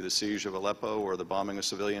continue the siege of Aleppo or the bombing of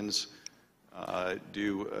civilians? Do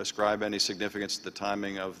you ascribe any significance to the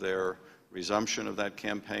timing of their resumption of that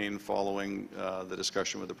campaign following the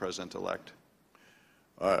discussion with the president-elect?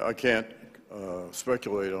 I can't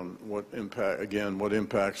speculate on what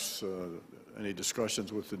impacts any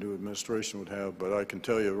discussions with the new administration would have, but I can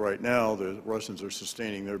tell you right now the Russians are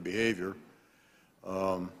sustaining their behavior.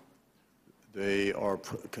 They are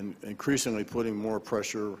increasingly putting more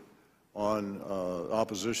pressure on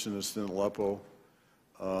oppositionists in Aleppo,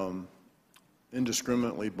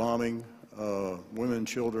 indiscriminately bombing women,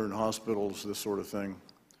 children, hospitals, this sort of thing.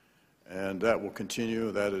 And that will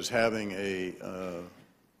continue. That is having a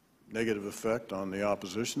negative effect on the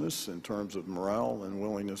oppositionists in terms of morale and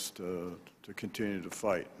willingness to continue to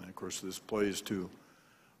fight. And of course, this plays to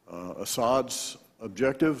Assad's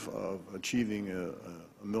objective of achieving a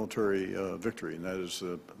military victory, and that is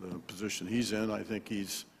the position he's in. I think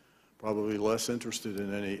he's probably less interested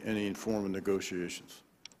in any form of negotiations.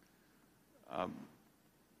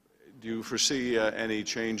 Do you foresee any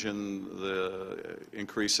change in the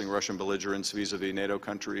increasing Russian belligerence vis-a-vis NATO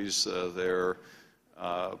countries, their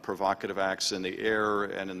provocative acts in the air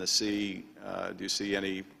and in the sea? Do you see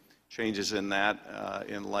any changes in that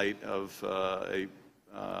in light of a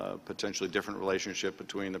potentially different relationship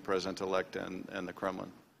between the president-elect and the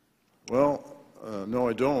Kremlin? Well, no,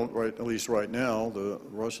 I don't, at least right now. The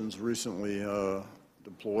Russians recently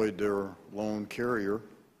deployed their lone carrier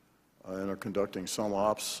and are conducting some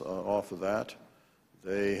ops off of that.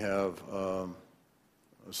 They have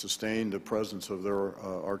sustained the presence of their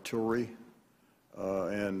artillery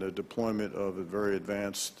and the deployment of very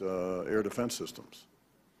advanced air defense systems.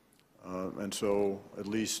 And so at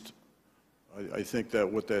least I think that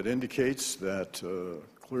what that indicates that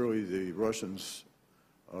clearly the Russians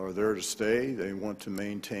are there to stay. They want to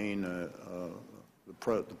maintain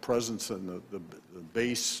the presence and the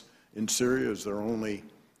base in Syria is their only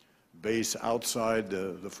base outside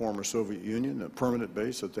the former Soviet Union, a permanent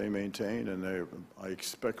base that they maintain, and I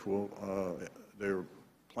expect they're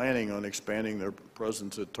planning on expanding their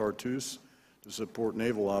presence at Tartus to support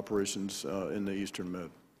naval operations in the Eastern Med.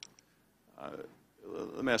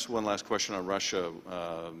 Let me ask one last question on Russia,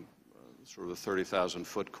 sort of the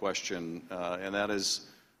 30,000-foot question, and that is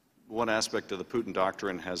one aspect of the Putin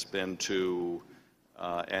doctrine has been to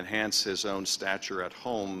enhance his own stature at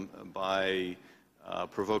home by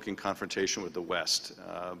provoking confrontation with the West,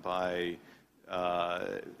 by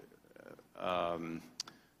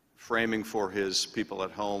framing for his people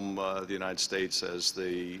at home the United States as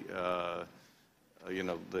the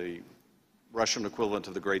Russian equivalent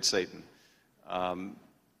of the Great Satan.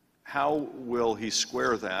 How will he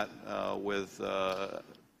square that with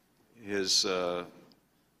his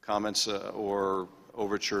comments or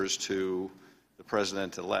overtures to the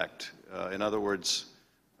president-elect? In other words,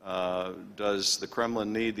 does the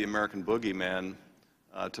Kremlin need the American boogeyman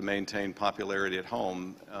to maintain popularity at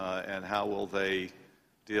home, and how will they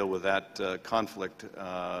deal with that conflict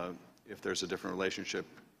if there's a different relationship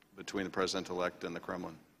between the President-elect and the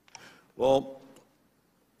Kremlin? Well,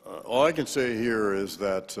 all I can say here is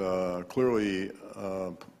that clearly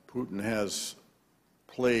Putin has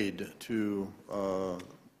played to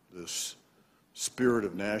this spirit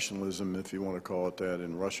of nationalism, if you want to call it that,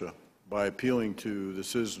 in Russia by appealing to the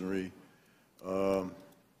citizenry and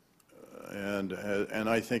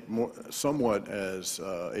I think somewhat as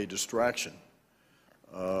a distraction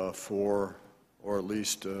for, or at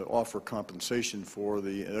least offer compensation for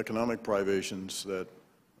the economic privations that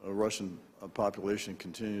Russian population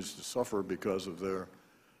continues to suffer because of their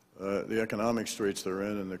the economic straits they're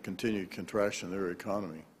in and the continued contraction of their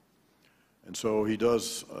economy. And so he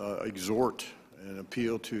does exhort and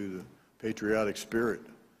appeal to the patriotic spirit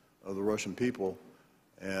of the Russian people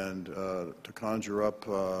and to conjure up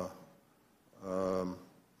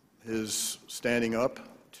his standing up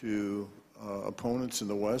to opponents in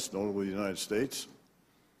the West, notably the United States,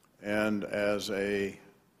 and as a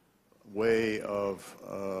way of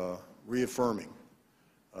reaffirming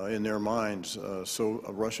in their minds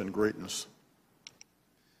Russian greatness.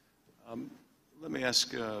 Let me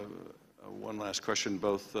ask one last question,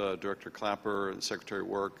 both Director Clapper and Secretary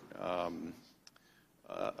Work,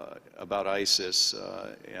 about ISIS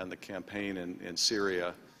and the campaign in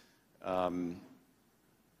Syria. There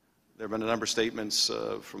have been a number of statements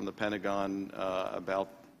from the Pentagon about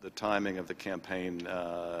the timing of the campaign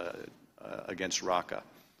against Raqqa.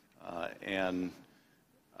 And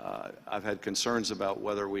I've had concerns about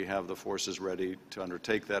whether we have the forces ready to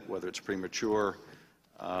undertake that, whether it's premature.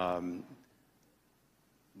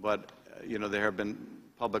 But, you know, there have been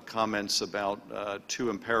public comments about two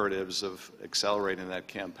imperatives of accelerating that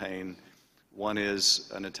campaign. One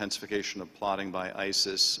is an intensification of plotting by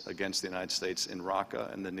ISIS against the United States in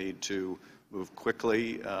Raqqa and the need to move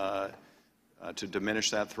quickly to diminish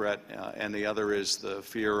that threat. And the other is the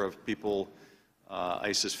fear of people,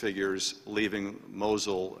 ISIS figures, leaving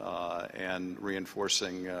Mosul and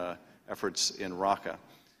reinforcing efforts in Raqqa.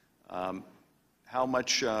 How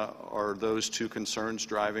much are those two concerns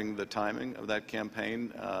driving the timing of that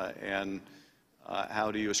campaign? And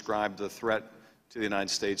how do you ascribe the threat to the United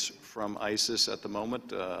States from ISIS at the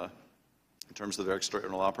moment in terms of their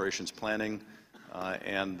external operations planning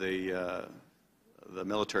and the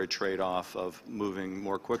military trade-off of moving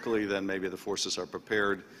more quickly than maybe the forces are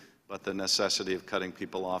prepared, but the necessity of cutting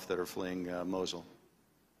people off that are fleeing Mosul?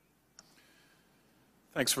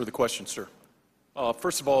 Thanks for the question, sir.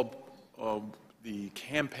 First of all, the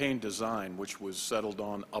campaign design, which was settled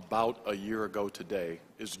on about a year ago today,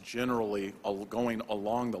 is generally going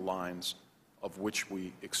along the lines of which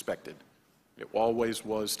we expected. It always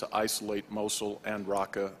was to isolate Mosul and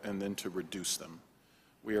Raqqa and then to reduce them.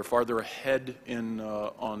 We are farther ahead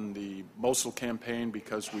on the Mosul campaign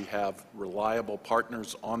because we have reliable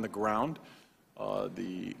partners on the ground.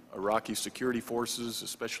 The Iraqi security forces,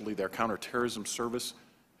 especially their counterterrorism service,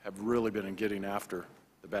 have really been getting after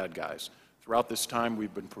the bad guys. Throughout this time,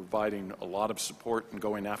 we've been providing a lot of support and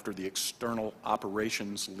going after the external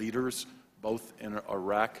operations leaders, both in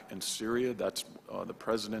Iraq and Syria. That's the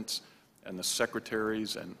president's and the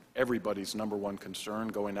secretaries and everybody's #1 concern,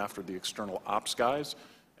 going after the external ops guys,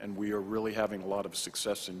 and we are really having a lot of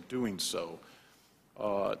success in doing so.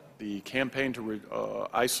 The campaign to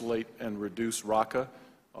isolate and reduce Raqqa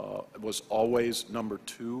was always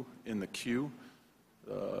 #2 in the queue.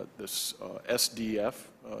 This SDF,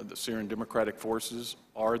 the Syrian Democratic Forces,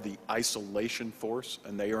 are the isolation force,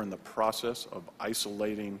 and they are in the process of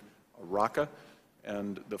isolating Raqqa.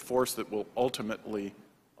 And the force that will ultimately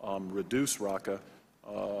reduce Raqqa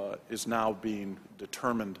is now being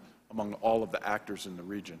determined among all of the actors in the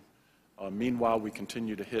region. Meanwhile, we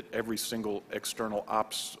continue to hit every single external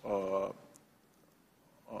ops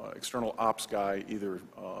guy, either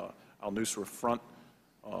al-Nusra Front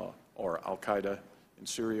or al-Qaeda in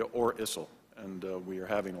Syria or ISIL, and we are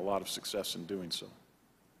having a lot of success in doing so.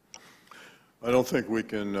 I don't think we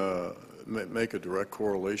can make a direct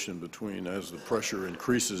correlation between, as the pressure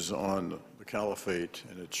increases on the caliphate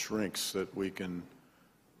and it shrinks, that we can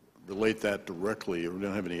relate that directly. We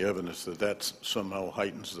don't have any evidence that that somehow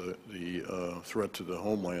heightens the threat to the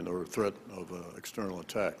homeland or threat of external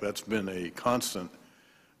attack. That's been a constant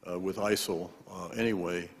with ISIL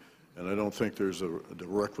anyway, and I don't think there's a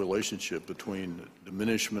direct relationship between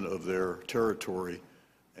diminishment of their territory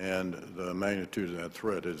and the magnitude of that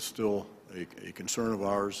threat. It is still a concern of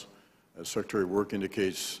ours. As Secretary of Work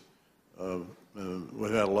indicates,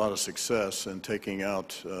 we've had a lot of success in taking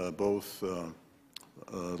out both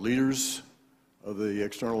leaders of the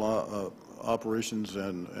external operations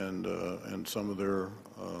and some of their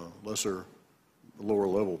lower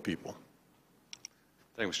level people.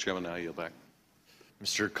 Thank you, Mr. Chairman. Now I yield back.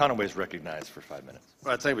 Mr. Conaway is recognized for 5 minutes.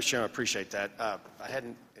 Well, thank you, Mr. Chairman. I appreciate that. I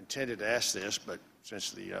hadn't intended to ask this, but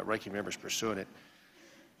since the ranking member is pursuing it,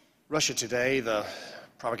 Russia Today, the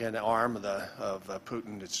propaganda arm of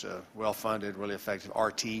Putin, it's well-funded, really effective,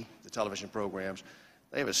 RT, the television programs,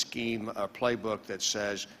 they have a scheme, a playbook that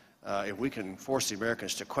says if we can force the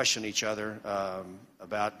Americans to question each other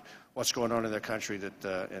about what's going on in their country,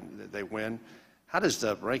 and they win. How does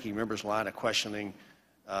the ranking member's line of questioning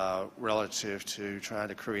relative to trying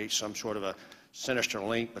to create some sort of a sinister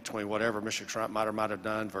link between whatever Mr. Trump might or might have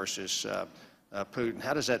done versus Putin,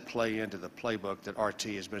 how does that play into the playbook that RT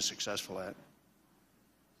has been successful at,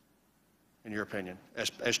 in your opinion?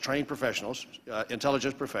 As trained professionals,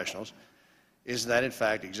 intelligence professionals, is that in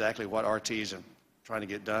fact exactly what RT is trying to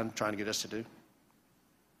get done, trying to get us to do?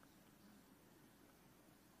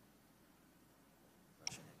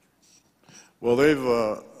 Well,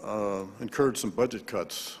 they've incurred some budget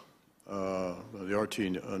cuts, the RT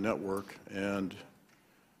network, and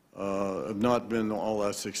have not been all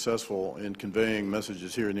that successful in conveying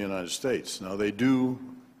messages here in the United States. Now, they do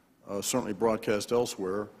certainly broadcast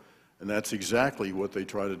elsewhere, and that's exactly what they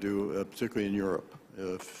try to do, particularly in Europe.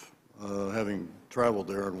 If having traveled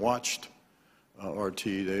there and watched RT,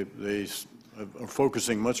 they are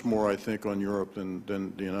focusing much more, I think, on Europe than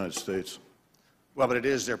the United States. Well, but it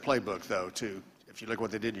is their playbook, though, to, if you look at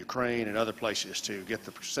what they did in Ukraine and other places, to get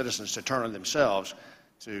the citizens to turn on themselves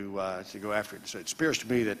to go after it. So it appears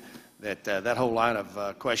to me that whole line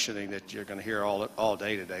of questioning that you're going to hear all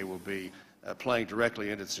day today will be playing directly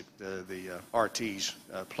into the RT's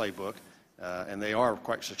playbook, and they are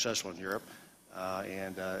quite successful in Europe,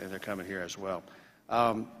 and they're coming here as well.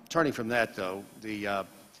 Turning from that, though, we've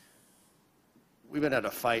been at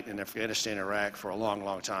a fight in Afghanistan and Iraq for a long,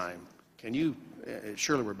 long time. Can you,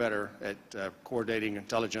 surely we're better at coordinating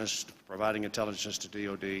intelligence, providing intelligence to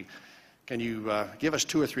DOD. Can you give us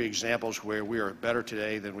 2 or 3 examples where we are better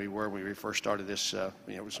today than we were when we first started this,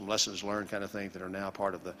 with some lessons learned kind of thing that are now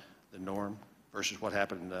part of the norm versus what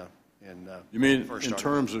happened you mean in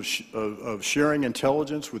terms of sharing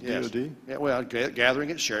intelligence with yes. DOD? Yeah, well,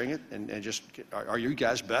 gathering it, sharing it, and just, are you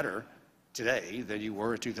guys better today than you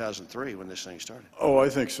were in 2003 when this thing started? Oh, I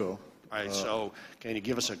think so. All right, so can you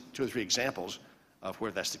give us 2 or 3 examples of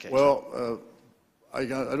where that's the case? Well, I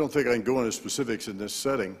don't think I can go into specifics in this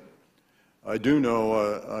setting. I do know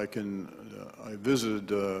I visited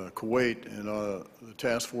Kuwait and the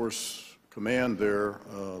task force command there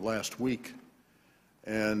last week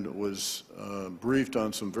and was briefed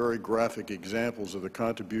on some very graphic examples of the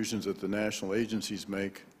contributions that the national agencies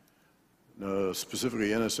make, specifically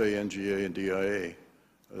NSA, NGA, and DIA,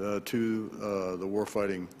 to the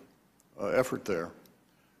warfighting effort there.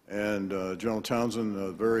 And General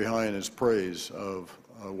Townsend very high in his praise of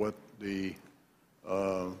what the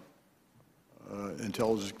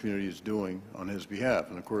intelligence community is doing on his behalf.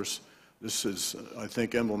 And of course, this is, I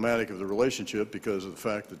think, emblematic of the relationship because of the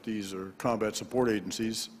fact that these are combat support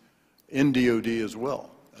agencies in DOD as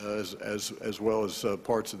well as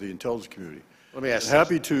parts of the intelligence community. Let me ask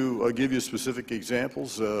Happy to give you specific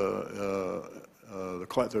examples that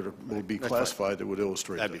will be classified that would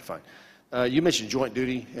illustrate That'd be fine. You mentioned joint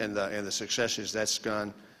duty and the successes that's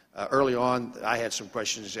gone. Early on, I had some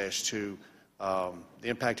questions as to the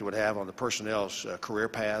impact it would have on the personnel's career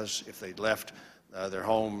paths if they'd left their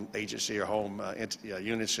home agency or home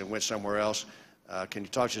units and went somewhere else. Can you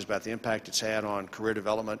talk to us about the impact it's had on career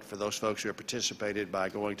development for those folks who have participated by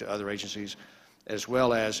going to other agencies, as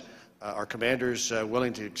well as are commanders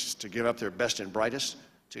willing to give up their best and brightest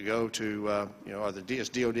to go to, is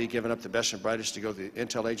DOD giving up the best and brightest to go to the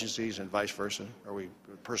intel agencies and vice versa? Are we,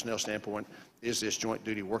 from a personnel standpoint, is this joint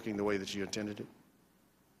duty working the way that you intended it?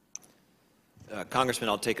 Congressman,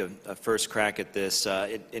 I'll take a first crack at this.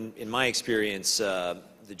 In my experience,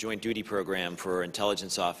 the joint duty program for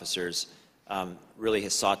intelligence officers really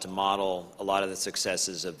has sought to model a lot of the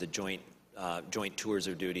successes of the joint tours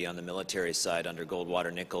of duty on the military side under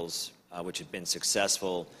Goldwater-Nichols, which have been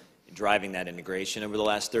successful in driving that integration over the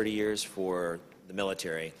last 30 years for the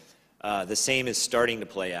military. The same is starting to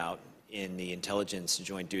play out in the intelligence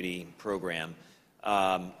joint duty program.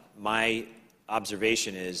 My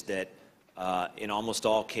observation is that in almost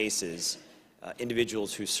all cases,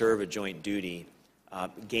 individuals who serve a joint duty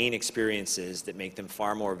gain experiences that make them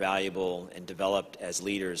far more valuable and developed as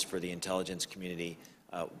leaders for the intelligence community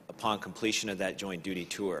upon completion of that joint duty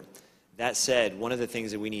tour. That said, one of the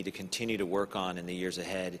things that we need to continue to work on in the years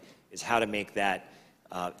ahead is how to make that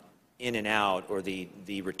in and out, or the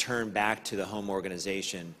return back to the home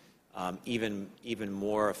organization even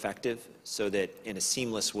more effective, so that in a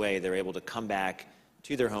seamless way they're able to come back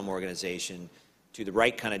to their home organization to the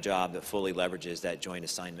right kind of job that fully leverages that joint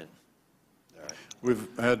assignment. We've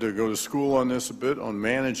had to go to school on this a bit, on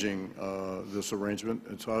managing this arrangement.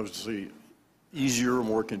 It's obviously easier,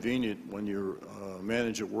 more convenient when you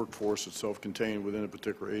manage a workforce that's self-contained within a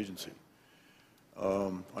particular agency.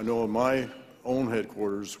 I know in my own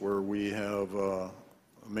headquarters, where we have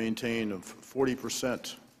maintained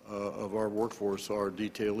 40% of our workforce are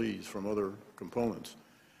detailees from other components.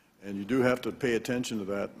 And you do have to pay attention to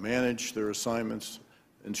that, manage their assignments,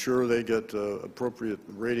 ensure they get appropriate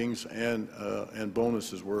ratings and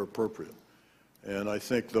bonuses where appropriate. And I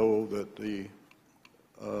think, though, that the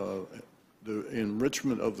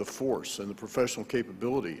enrichment of the force and the professional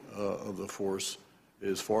capability of the force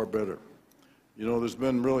is far better. You know, there's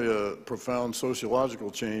been really a profound sociological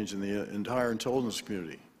change in the entire intelligence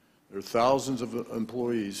community. There are thousands of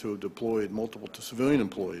employees who have deployed civilian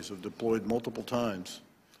employees have deployed multiple times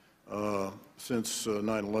since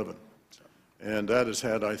 9/11. And that has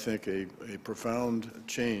had, I think, a profound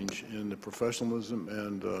change in the professionalism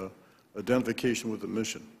and identification with the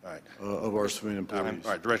mission of our civilian employees.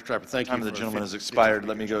 All right, Director Clapper, thank you. Time of the gentleman has expired.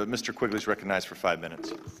 Let me go. Mr. Quigley's recognized for 5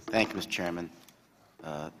 minutes. Thank you, Mr. Chairman.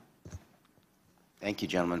 Thank you,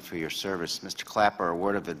 gentlemen, for your service. Mr. Clapper, a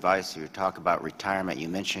word of advice. You talk about retirement. You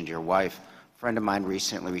mentioned your wife. A friend of mine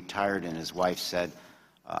recently retired, and his wife said,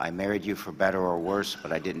 I married you for better or worse,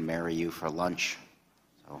 but I didn't marry you for lunch.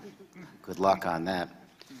 So good luck on that.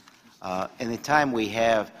 In the time we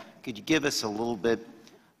have, could you give us a little bit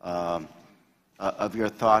of your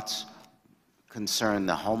thoughts concerning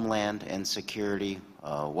the homeland and security?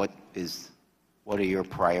 What are your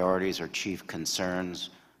priorities or chief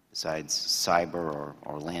concerns besides cyber or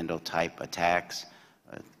Orlando-type attacks?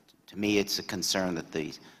 To me, it's a concern that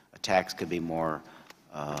the attacks could be more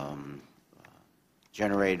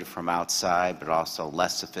generated from outside, but also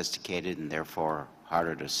less sophisticated and therefore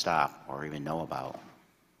harder to stop or even know about.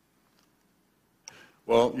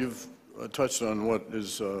 Well, you've touched on what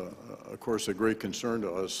is, of course, a great concern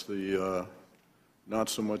to us, not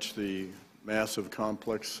so much the massive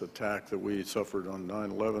complex attack that we suffered on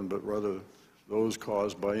 9/11, but rather those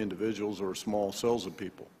caused by individuals or small cells of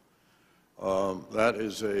people. That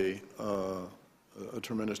is a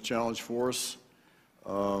tremendous challenge for us.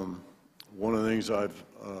 One of the things I've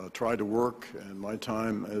tried to work in my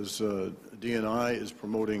time as D&I is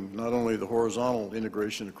promoting not only the horizontal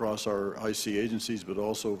integration across our IC agencies, but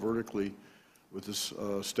also vertically with this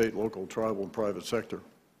state, local, tribal, and private sector.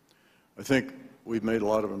 I think we've made a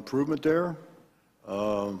lot of improvement there.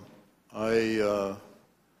 I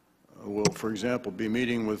will, for example, be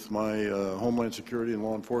meeting with my Homeland Security and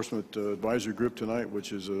Law Enforcement Advisory Group tonight,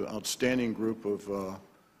 which is an outstanding group of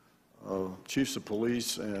chiefs of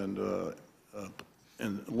police and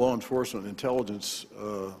law enforcement intelligence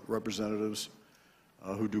representatives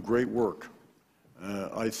who do great work.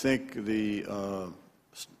 I think the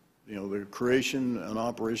creation and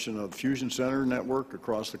operation of fusion center network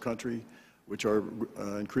across the country, which are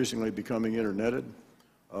increasingly becoming interneted,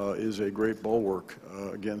 is a great bulwark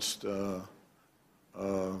against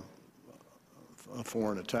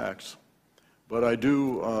foreign attacks. But I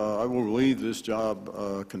will leave this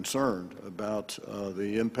job concerned about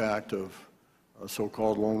the impact of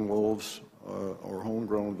so-called lone wolves or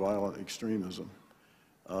homegrown violent extremism.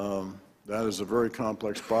 That is a very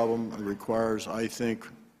complex problem. It requires, I think,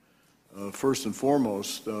 first and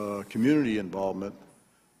foremost, community involvement.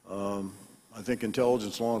 I think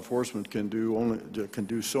intelligence law enforcement can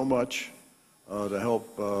do so much to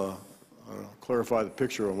help clarify the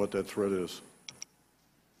picture on what that threat is.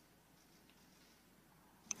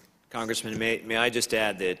 Congressman, may I just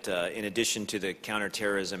add that in addition to the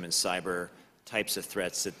counterterrorism and cyber types of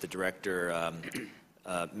threats that the Director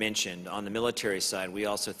mentioned, on the military side, we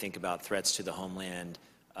also think about threats to the homeland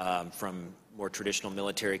from more traditional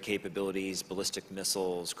military capabilities, ballistic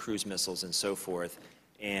missiles, cruise missiles, and so forth.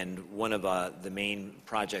 And one of the main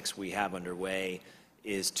projects we have underway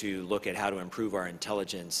is to look at how to improve our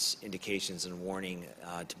intelligence indications and warning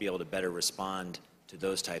to be able to better respond to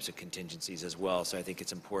those types of contingencies as well. So I think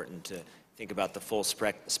it's important to think about the full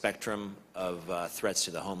spectrum of threats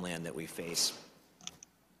to the homeland that we face.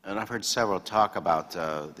 And I've heard several talk about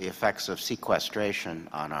the effects of sequestration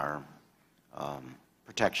on our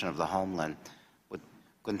protection of the homeland. What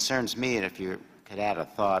concerns me, and if you could add a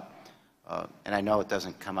thought, and I know it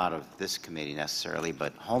doesn't come out of this committee necessarily,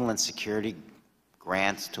 but Homeland Security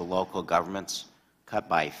grants to local governments cut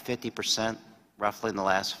by 50% roughly in the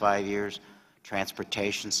last 5 years.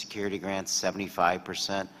 Transportation security grants,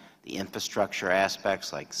 75%. the infrastructure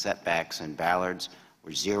aspects like setbacks and ballards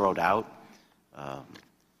were zeroed out.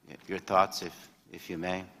 Your thoughts, if you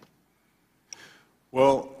may?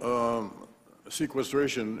 Well,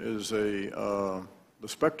 sequestration is the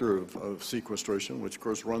specter of sequestration, which of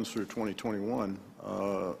course runs through 2021,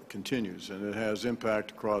 continues, and it has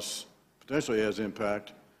impact across, potentially has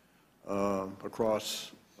impact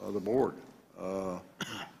across the board.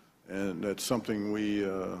 And that's something we,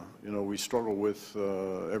 we struggle with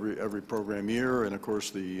every program year, and of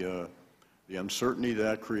course the uncertainty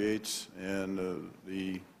that creates and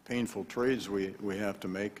the painful trades we have to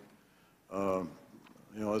make.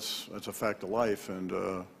 That's a fact of life,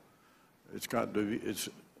 and it's got to be,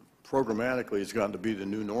 programmatically, it's gotten to be the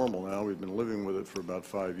new normal now. We've been living with it for about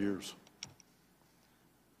 5 years.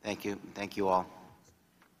 Thank you. Thank you all.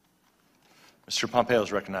 Mr. Pompeo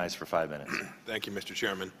is recognized for 5 minutes. Thank you, Mr.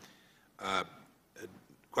 Chairman.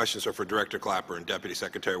 Questions are for Director Clapper and Deputy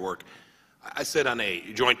Secretary of Work. I sit on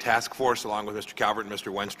a joint task force along with Mr. Calvert and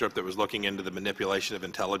Mr. Wenstrup that was looking into the manipulation of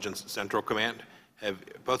intelligence at Central Command. Have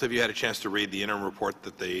both of you had a chance to read the interim report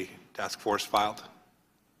that the task force filed?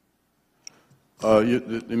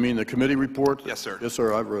 You mean the committee report? Yes, sir. Yes,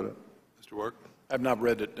 sir, I've read it. Mr. Work? I've not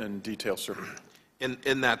read it in detail, sir.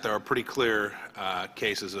 In that, there are pretty clear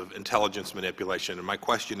cases of intelligence manipulation, and my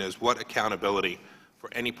question is, what accountability for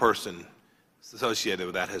any person associated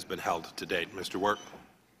with that has been held to date? Mr. Work?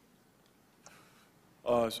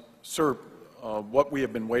 Sir, what we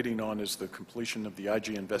have been waiting on is the completion of the IG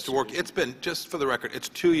investigation. Mr. Work, it's been, just for the record, it's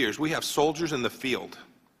 2 years. We have soldiers in the field,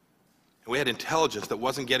 and we had intelligence that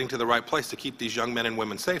wasn't getting to the right place to keep these young men and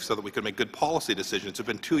women safe so that we could make good policy decisions. It's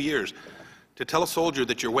been 2 years. To tell a soldier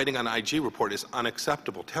that you're waiting on an IG report is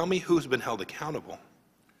unacceptable. Tell me who's been held accountable.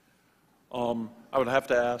 I would have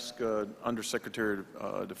to ask Undersecretary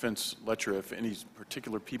of Defense Letcher if any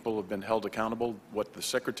particular people have been held accountable. What the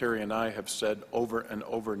Secretary and I have said over and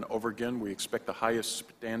over and over again, we expect the highest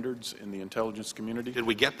standards in the intelligence community. Did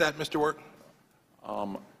we get that, Mr. Work?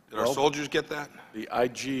 Did our soldiers get that? The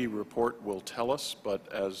IG report will tell us,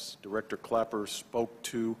 but as Director Clapper spoke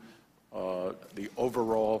to, the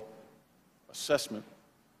overall assessment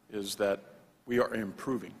is that we are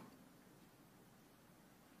improving.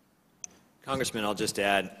 Congressman, I'll just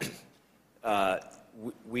add,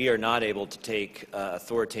 we are not able to take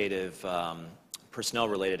authoritative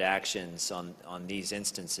personnel-related actions on these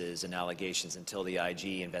instances and allegations until the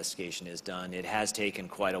IG investigation is done. It has taken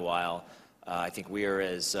quite a while. I think we are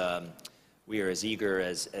as eager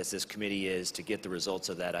as this committee is to get the results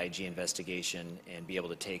of that IG investigation and be able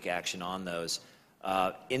to take action on those.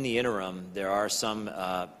 In the interim, there are some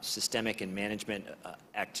systemic and management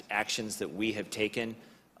actions that we have taken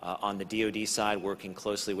on the DoD side, working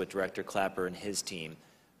closely with Director Clapper and his team.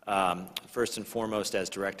 First and foremost, as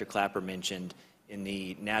Director Clapper mentioned, in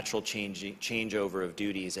the natural changeover of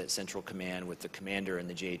duties at Central Command with the commander and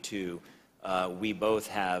the J2, we both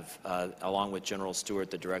have, along with General Stewart,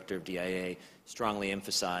 the Director of DIA, strongly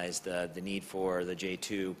emphasized the need for the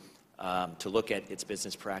J2 to look at its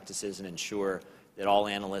business practices and ensure that all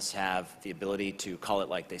analysts have the ability to call it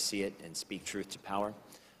like they see it and speak truth to power.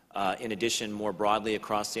 In addition, more broadly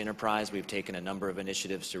across the enterprise, we've taken a number of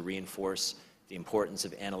initiatives to reinforce the importance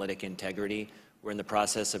of analytic integrity. We're in the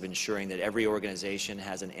process of ensuring that every organization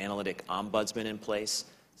has an analytic ombudsman in place,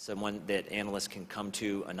 someone that analysts can come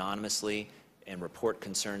to anonymously and report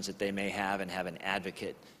concerns that they may have, and have an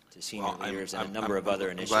advocate to senior leaders and a number of other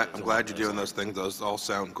initiatives. I'm glad you're doing those things. Those all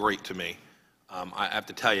sound great to me. I have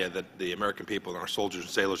to tell you that the American people and our soldiers and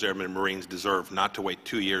sailors, airmen, and Marines deserve not to wait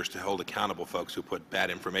 2 years to hold accountable folks who put bad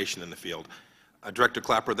information in the field. Director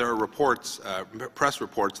Clapper, there are reports, press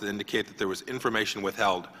reports that indicate that there was information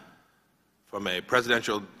withheld from a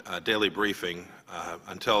presidential daily briefing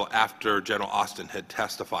until after General Austin had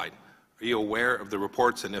testified. Are you aware of the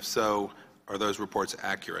reports, and if so, are those reports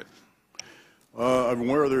accurate? I'm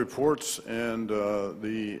aware of the reports, and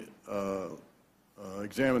the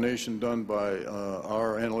examination done by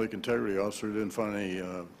our analytic integrity officer didn't find any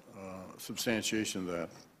substantiation of that.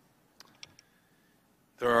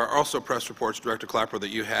 There are also press reports, Director Clapper, that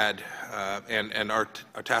you had, and our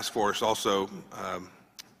task force also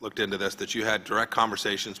looked into this, that you had direct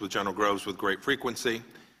conversations with General Groves with great frequency,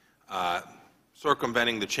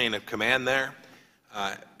 circumventing the chain of command there,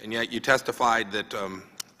 and yet you testified that,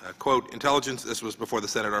 quote, intelligence, this was before the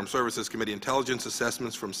Senate Armed Services Committee, intelligence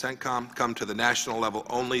assessments from CENTCOM come to the national level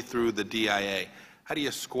only through the DIA. How do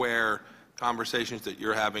you square conversations that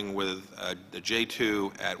you're having with the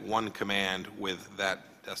J2 at one command with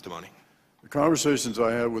that testimony? The conversations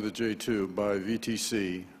I had with the J2 by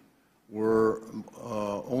VTC were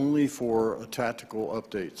only for tactical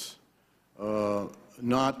updates.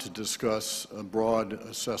 not to discuss broad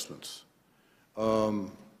assessments.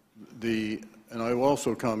 And I will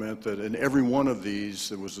also comment that in every one of these,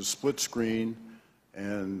 there was a split screen,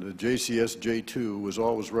 and the JCS J2 was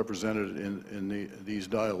always represented in these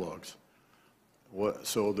dialogues.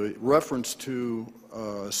 So the reference to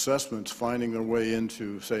assessments finding their way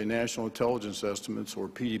into, say, national intelligence estimates or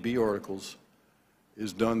PDB articles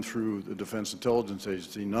is done through the Defense Intelligence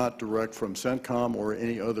Agency, not direct from CENTCOM or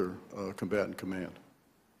any other combatant command.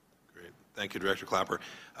 Great. Thank you, Director Clapper.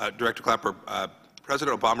 Director Clapper,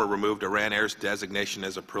 President Obama removed Iran Air's designation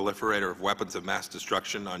as a proliferator of weapons of mass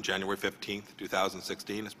destruction on January 15,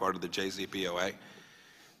 2016, as part of the JCPOA.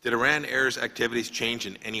 Did Iran Air's activities change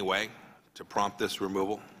in any way to prompt this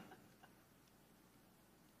removal?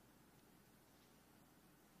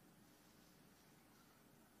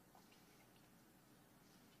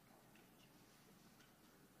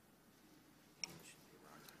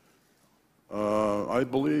 I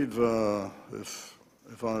believe,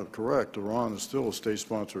 if I'm correct, Iran is still a state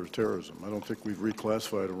sponsor of terrorism. I don't think we've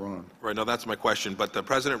reclassified Iran. Right, no, that's my question. But the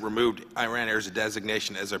President removed Iran Air's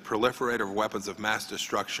designation as a proliferator of weapons of mass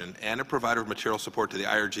destruction and a provider of material support to the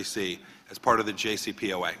IRGC as part of the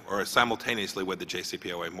JCPOA, or simultaneously with the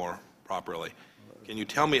JCPOA more properly. Can you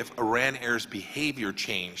tell me if Iran Air's behavior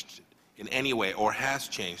changed in any way or has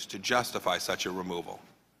changed to justify such a removal?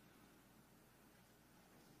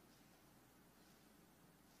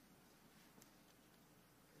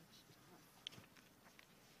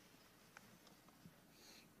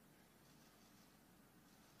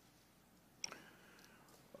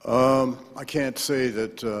 I can't say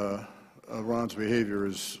that Iran's behavior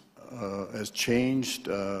has changed.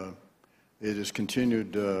 It has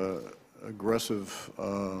continued aggressive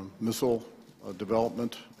missile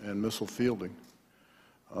development and missile fielding.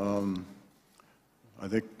 I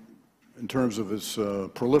think in terms of its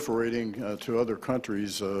proliferating to other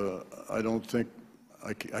countries, I don't think,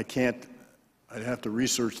 I can't, I'd have to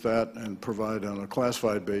research that and provide on a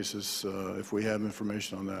classified basis if we have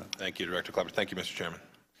information on that. Thank you, Director Clapper. Thank you, Mr. Chairman.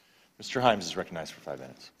 Mr. Himes is recognized for 5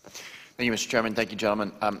 minutes. Thank you, Mr. Chairman. Thank you,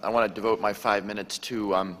 gentlemen. I want to devote my 5 minutes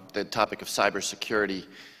to the topic of cybersecurity.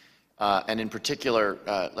 And in particular,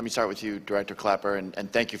 let me start with you, Director Clapper,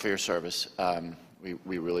 and thank you for your service.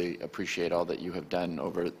 We really appreciate all that you have done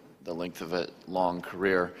over the length of a long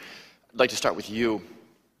career. I'd like to start with you.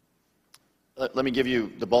 Let me give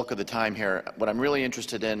you the bulk of the time here. What I'm really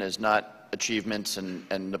interested in is not achievements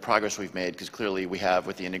and the progress we've made, because clearly we have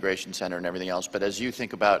with the Integration Center and everything else, but as you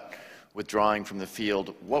think about withdrawing from the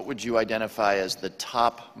field, what would you identify as the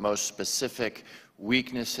top most specific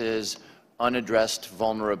weaknesses, unaddressed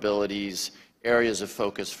vulnerabilities, areas of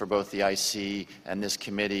focus for both the IC and this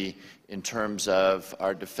committee in terms of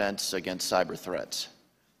our defense against cyber threats?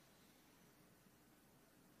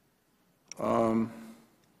 Well,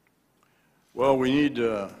 we need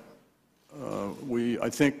I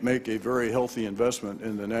think, make a very healthy investment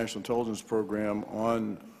in the National Intelligence Program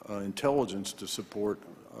on intelligence to support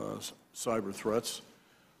cyber threats.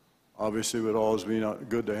 Obviously, it would always be not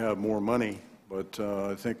good to have more money, but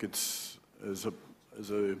I think it's as a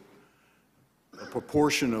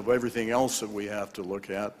proportion of everything else that we have to look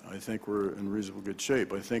at, I think we're in reasonably good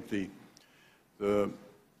shape. I think the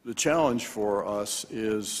challenge for us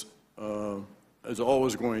is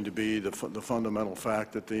always going to be the fundamental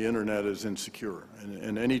fact that the internet is insecure.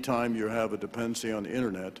 And any time you have a dependency on the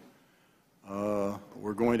internet,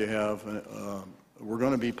 we're going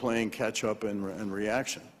to be playing catch up and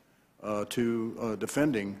reaction to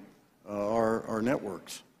defending our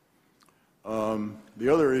networks. The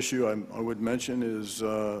other issue I would mention is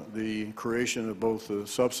the creation of both the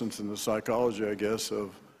substance and the psychology, I guess,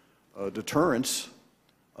 of deterrence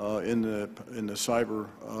in the cyber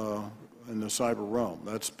realm.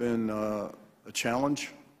 That's been a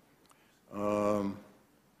challenge.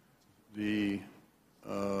 The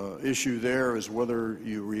issue there is whether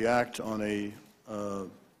you react on a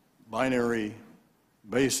binary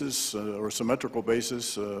basis or symmetrical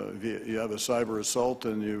basis. If you have a cyber assault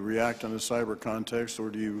and you react in a cyber context, or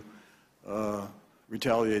do you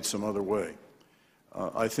retaliate some other way?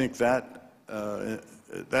 I think that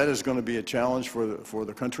that is going to be a challenge for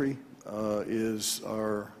the country.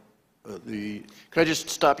 Could I just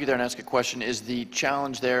stop you there and ask a question? Is the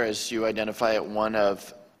challenge there, as you identify it, one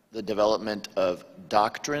of the development of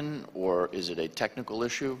doctrine, or is it a technical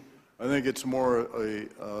issue? I think it's more a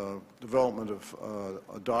development of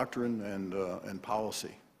a doctrine and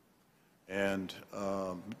policy, and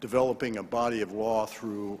developing a body of law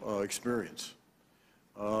through experience.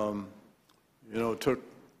 You know, it took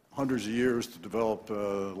hundreds of years to develop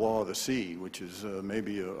law of the sea, which is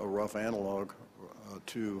maybe a rough analog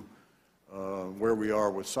to where we are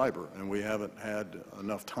with cyber, and we haven't had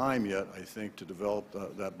enough time yet, I think, to develop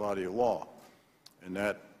that body of law. And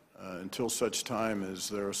that until such time as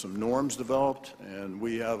there are some norms developed and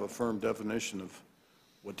we have a firm definition of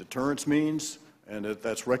what deterrence means, and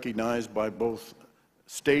that's recognized by both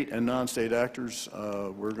state and non-state actors,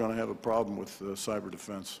 we're going to have a problem with cyber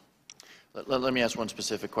defense. Let me ask one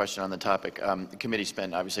specific question on the topic. The committee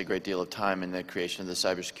spent obviously a great deal of time in the creation of the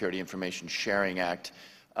Cybersecurity Information Sharing Act.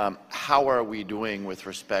 How are we doing with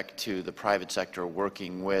respect to the private sector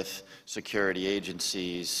working with security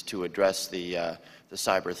agencies to address the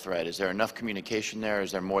cyber threat? Is there enough communication there?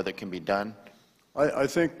 Is there more that can be done? I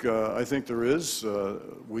think there is.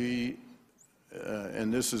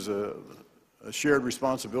 And this is a shared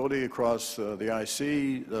responsibility across the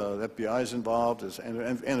IC. The FBI is involved,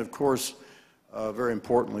 and of course, very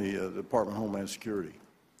importantly, the Department of Homeland Security.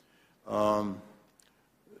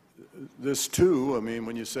 This too, I mean,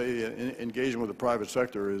 when you say engaging with the private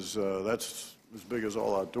sector, that's as big as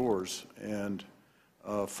all outdoors, and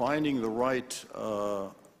finding the right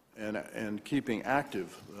and keeping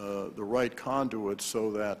active the right conduits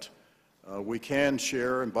so that we can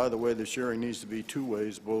share. And by the way, the sharing needs to be two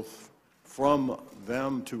ways, both from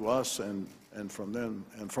them to us and from them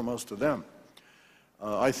and from us to them.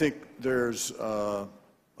 I think there's a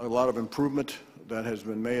lot of improvement that has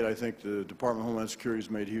been made. I think the Department of Homeland Security has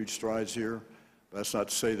made huge strides here. That's not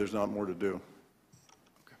to say there's not more to do.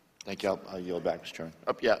 Okay. Thank you. I'll yield back, Mr. Chairman.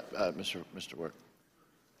 Oh, yeah, Mr. Wirt.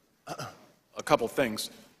 A couple things.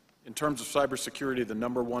 In terms of cybersecurity, the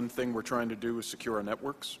number one thing we're trying to do is secure our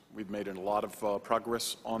networks. We've made a lot of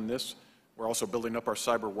progress on this. We're also building up our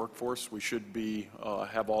cyber workforce. We should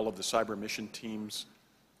have all of the cyber mission teams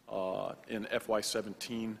in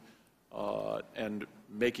FY17 and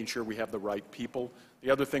making sure we have the right people.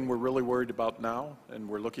 The other thing we're really worried about now, and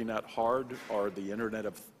we're looking at hard, are the Internet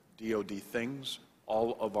of DoD Things.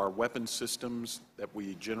 All of our weapon systems that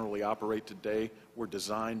we generally operate today were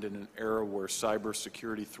designed in an era where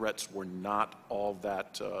cybersecurity threats were not all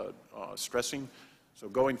that stressing. So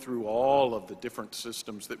going through all of the different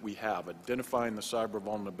systems that we have, identifying the cyber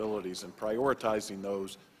vulnerabilities and prioritizing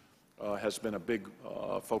those has been a big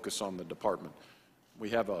focus on the department. We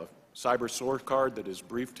have a cyber scorecard that is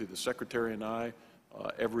briefed to the Secretary and I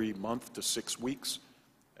every month to 6 weeks,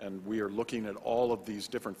 and we are looking at all of these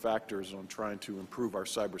different factors on trying to improve our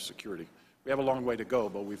cybersecurity. We have a long way to go,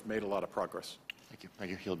 but we've made a lot of progress. Thank you.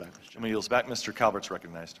 Thank you. Yield back, Mr. Chairman. Yields back. Mr. Calvert's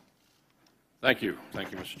recognized. Thank you.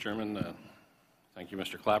 Thank you, Mr. Chairman. Thank you,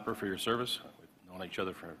 Mr. Clapper, for your service. We've known each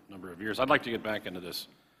other for a number of years. I'd like to get back into this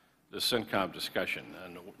CENTCOM discussion,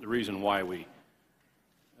 and the reason why we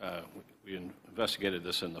investigated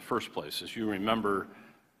this in the first place. As you remember,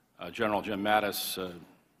 General Jim Mattis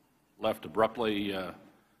left abruptly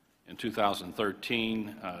in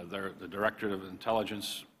 2013. The Directorate of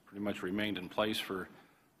Intelligence pretty much remained in place for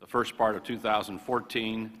the first part of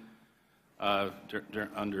 2014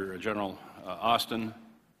 under General Austin.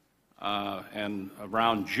 And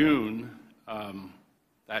around June,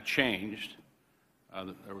 that changed.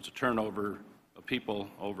 There was a turnover of people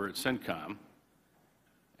over at CENTCOM,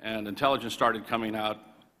 and intelligence started coming out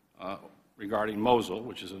regarding Mosul,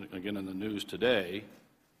 which is again in the news today,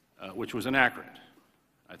 which was inaccurate.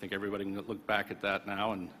 I think everybody can look back at that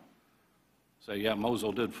now and say, yeah,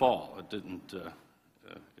 Mosul did fall. It didn't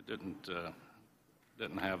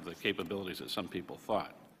have the capabilities that some people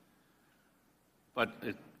thought. But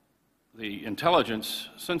the intelligence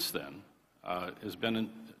since then has been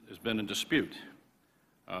in dispute.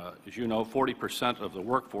 As you know, 40% of the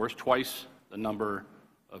workforce, twice the number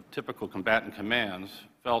of typical combatant commands,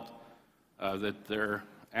 felt that their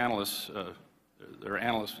analysts, the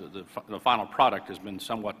final product has been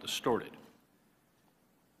somewhat distorted.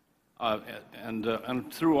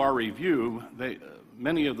 And through our review,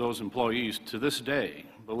 many of those employees to this day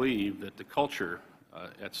believe that the culture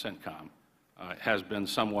at CENTCOM has been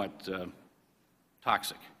somewhat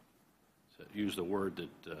toxic, to use the word that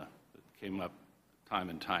came up time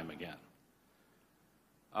and time again.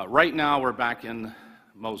 Right now, we're back in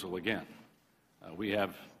Mosul again. We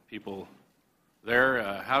have people there.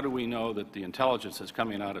 How do we know that the intelligence that's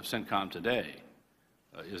coming out of CENTCOM today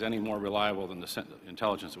is any more reliable than the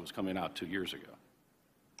intelligence that was coming out 2 years ago?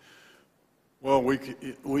 Well,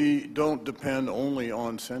 we don't depend only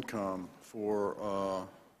on CENTCOM for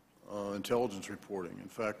intelligence reporting. In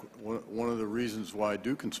fact, one of the reasons why I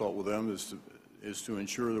do consult with them is to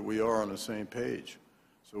ensure that we are on the same page.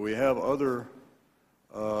 So we have other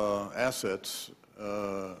assets,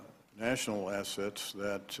 national assets,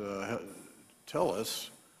 that tell us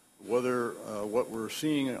whether what we're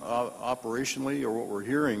seeing operationally or what we're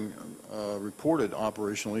hearing reported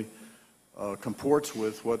operationally comports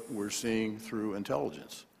with what we're seeing through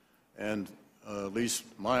intelligence. And at least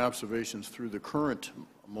my observations through the current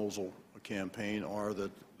Mosul campaign are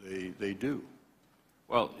that they do.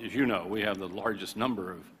 Well, as you know, we have the largest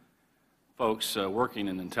number of folks working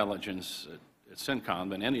in intelligence at CENTCOM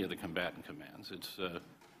than any of the combatant commands.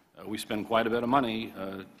 We spend quite a bit of money,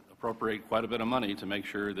 appropriate quite a bit of money to make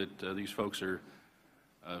sure that these folks are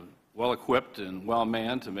well-equipped and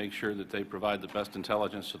well-manned to make sure that they provide the best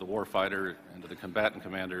intelligence to the warfighter and to the combatant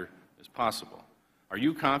commander as possible. Are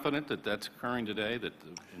you confident that that's occurring today, that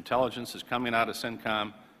the intelligence is coming out of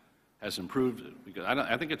CENTCOM has improved? Because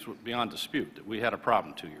I think it's beyond dispute that we had a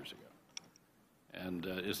problem 2 years ago. And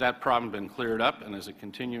has that problem been cleared up, and is it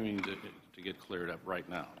continuing to get cleared up right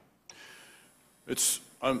now?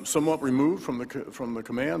 I'm somewhat removed from the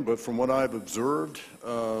command, but from what I've observed,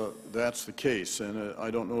 that's the case. And I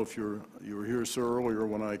don't know if you were here, sir, earlier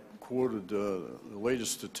when I quoted the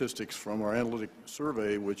latest statistics from our analytic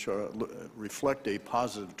survey, which reflect a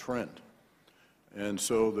positive trend. And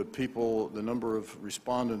so the number of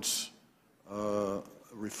respondents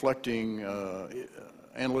reflecting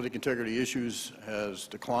analytic integrity issues has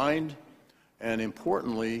declined. And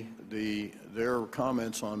importantly, their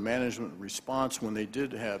comments on management response when they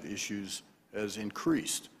did have issues has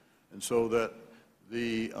increased. And so that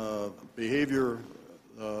the behavior,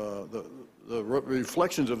 the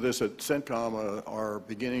reflections of this at CENTCOM are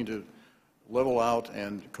beginning to level out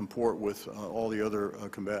and comport with all the other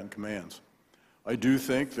combatant commands. I do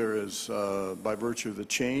think there is, by virtue of the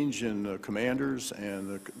change in commanders and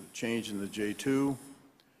the change in the J2,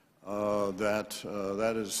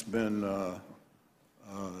 that has been a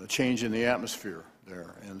change in the atmosphere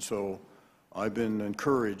there. And so I've been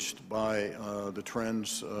encouraged by the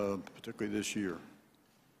trends, particularly this year.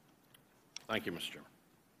 Thank you, Mr. Chairman.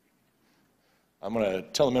 I'm going to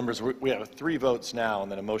tell the members we have 3 votes now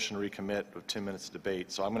and then a motion to recommit with 10 minutes of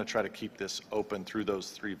debate. So I'm going to try to keep this open through those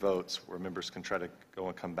 3 votes where members can try to go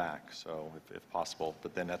and come back, so if possible.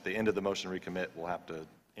 But then at the end of the motion to recommit, we'll have to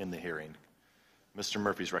end the hearing. Mr.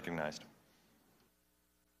 Murphy's recognized.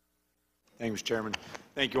 Thank you, Mr. Chairman.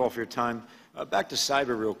 Thank you all for your time. Back to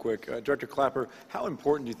cyber real quick. Director Clapper, how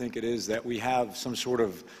important do you think it is that we have some sort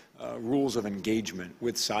of rules of engagement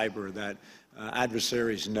with cyber that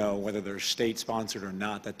adversaries know, whether they're state-sponsored or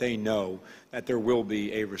not, that they know that there will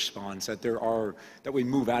be a response, that we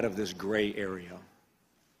move out of this gray area?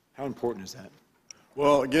 How important is that?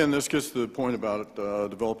 Well, again, this gets to the point about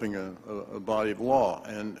developing a body of law,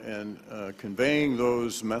 and conveying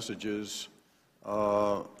those messages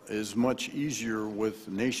is much easier with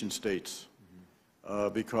nation states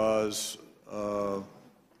because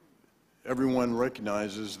everyone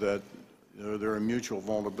recognizes that there are mutual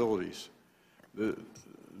vulnerabilities. The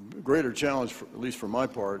greater challenge, at least for my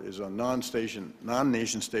part, is on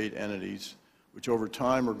non-nation state entities, which over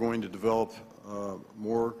time are going to develop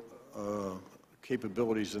more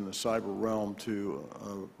capabilities in the cyber realm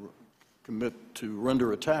to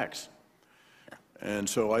render attacks. And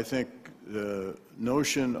so I think the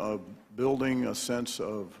notion of building a sense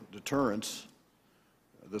of deterrence,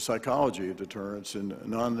 the psychology of deterrence in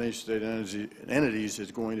non-nation state entities is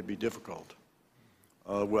going to be difficult.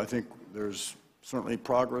 I think there's certainly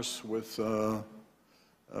progress with the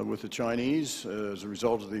Chinese as a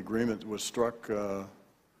result of the agreement that was struck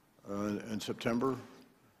in September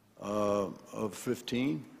of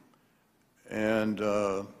 15, and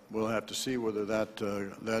we'll have to see whether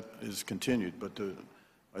that is continued. But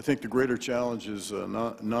I think the greater challenge is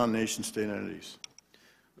non-nation state entities.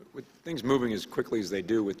 With things moving as quickly as they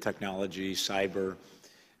do with technology, cyber,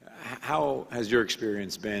 how has your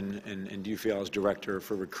experience been, and do you feel as director,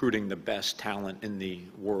 for recruiting the best talent in the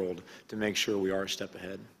world to make sure we are a step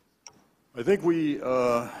ahead? I think we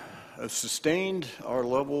have sustained our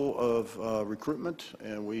level of recruitment,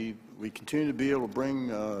 and we continue to be able to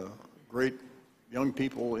bring great young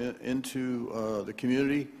people into the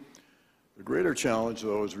community. The greater challenge,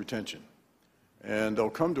 though, is retention. And they'll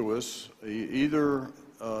come to us either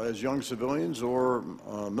as young civilians or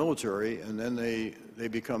military, and then they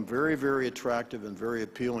become very, very attractive and very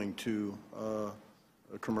appealing to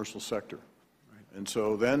the commercial sector. Right. And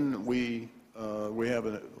so then we have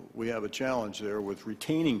a challenge there with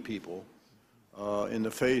retaining people in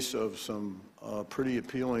the face of some pretty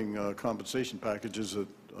appealing compensation packages that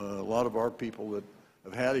a lot of our people that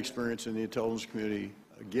have had experience in the intelligence community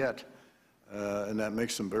get, and that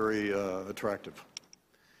makes them very attractive.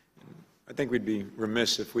 I think we'd be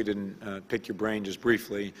remiss if we didn't pick your brain just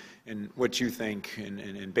briefly in what you think,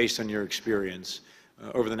 and based on your experience,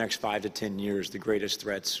 over the next 5 to 10 years, the greatest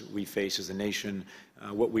threats we face as a nation,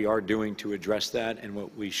 what we are doing to address that, and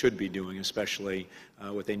what we should be doing, especially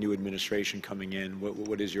with a new administration coming in.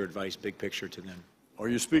 What is your advice, big picture, to them? Are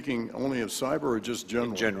you speaking only of cyber or just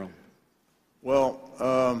general? In general.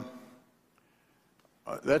 Well,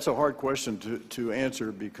 that's a hard question to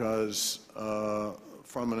answer because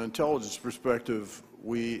from an intelligence perspective,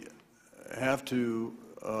 we have to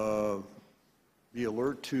be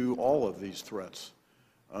alert to all of these threats.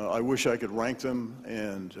 I wish I could rank them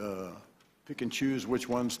and pick and choose which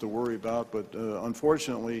ones to worry about, but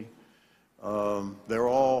unfortunately, they're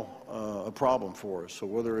all a problem for us. So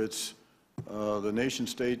whether it's the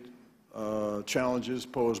nation-state challenges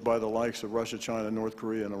posed by the likes of Russia, China, North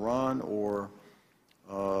Korea, and Iran, or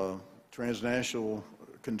transnational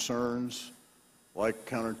concerns like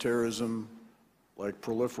counterterrorism, like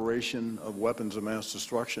proliferation of weapons of mass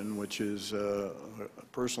destruction, which is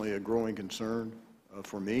personally a growing concern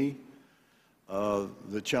for me.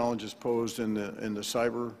 The challenges posed in the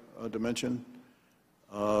cyber dimension.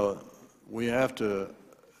 We have to,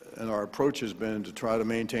 and our approach has been to try to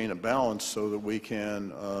maintain a balance so that we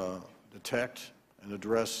can detect and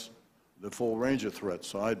address the full range of threats.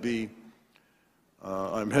 So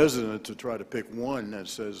I'm hesitant to try to pick one that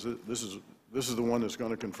says this is the one that's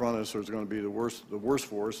going to confront us or is going to be the worst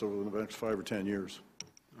for us over the next 5 or 10 years.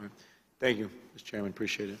 All right. Thank you, Mr. Chairman.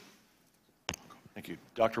 Appreciate it. Thank you.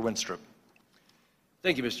 Dr. Winstrup.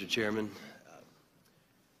 Thank you, Mr. Chairman.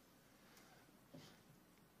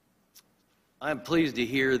 I'm pleased to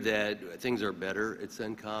hear that things are better at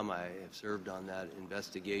CENTCOM. I have served on that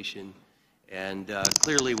investigation. And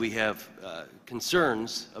clearly we have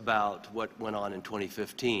concerns about what went on in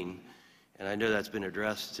 2015. And I know that's been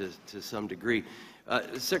addressed to some degree.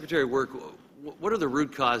 Secretary of Work, what are the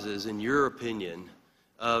root causes, in your opinion,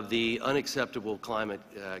 of the unacceptable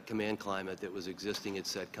command climate that was existing at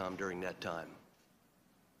CENTCOM during that time?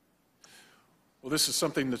 Well, this is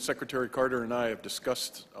something that Secretary Carter and I have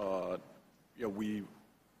discussed. We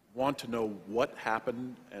want to know what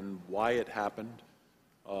happened and why it happened.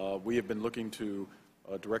 We have been looking to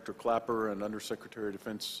Director Clapper and Undersecretary of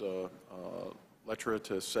Defense Lettra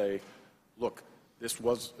to say, look,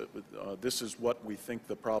 this is what we think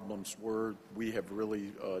the problems were. We have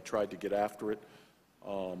really tried to get after it.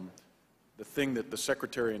 The thing that the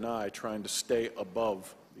Secretary and I, trying to stay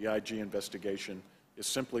above the IG investigation, is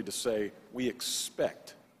simply to say we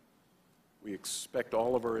expect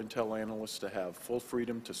all of our intel analysts to have full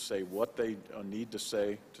freedom to say what they need to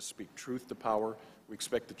say, to speak truth to power. We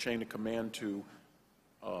expect the chain of command to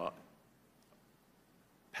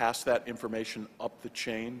pass that information up the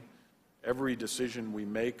chain. Every decision we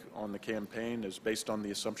make on the campaign is based on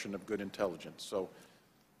the assumption of good intelligence. So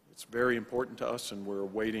it's very important to us, and we're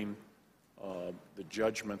awaiting the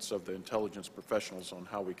judgments of the intelligence professionals on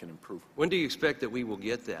how we can improve. When do you expect that we will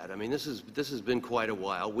get that? I mean, this has been quite a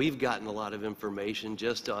while. We've gotten a lot of information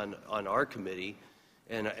just on our committee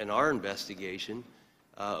and our investigation.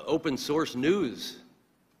 Open source news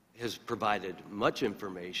has provided much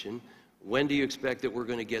information. When do you expect that we're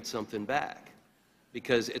going to get something back?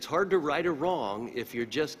 Because it's hard to right a wrong if you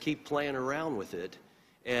just keep playing around with it.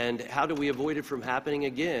 And how do we avoid it from happening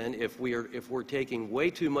again if we're taking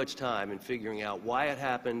way too much time in figuring out why it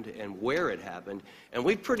happened and where it happened? And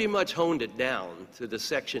we've pretty much honed it down to the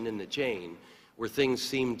section in the chain where things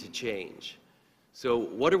seem to change. So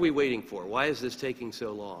what are we waiting for? Why is this taking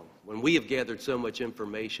so long when we have gathered so much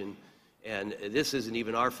information and this isn't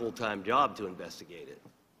even our full-time job to investigate it?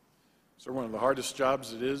 So one of the hardest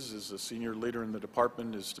jobs it is as a senior leader in the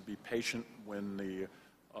department is to be patient when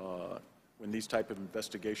these type of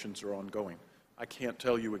investigations are ongoing. I can't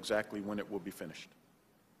tell you exactly when it will be finished.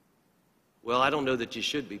 Well, I don't know that you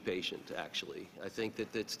should be patient, actually. I think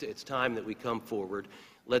that it's time that we come forward,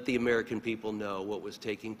 let the American people know what was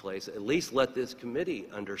taking place, at least let this committee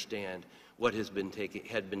understand what had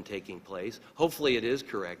been taking place. Hopefully it is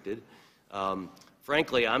corrected.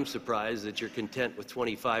 Frankly, I'm surprised that you're content with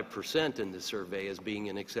 25% in the survey as being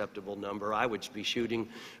an acceptable number. I would be shooting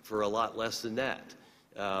for a lot less than that.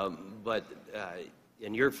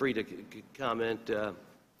 And you're free to comment,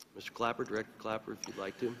 Mr. Clapper, Director Clapper, if you'd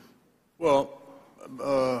like to. Well,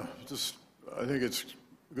 I think it's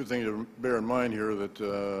a good thing to bear in mind here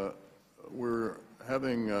that we're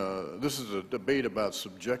having, this is a debate about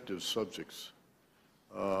subjective subjects,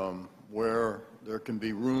 where there can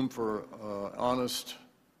be room for honest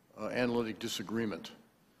analytic disagreement,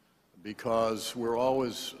 because we're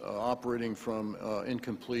always operating from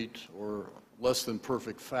incomplete or less than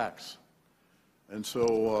perfect facts. And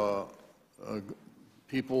so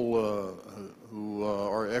people who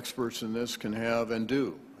are experts in this can have and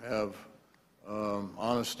do have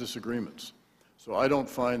honest disagreements. So I don't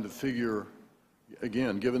find the figure,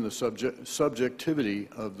 again, given the subjectivity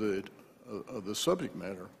of the subject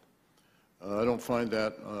matter, I don't find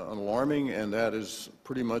that alarming, and that is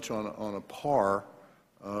pretty much on a par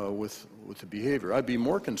with the behavior. I'd be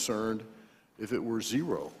more concerned if it were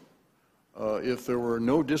zero. If there were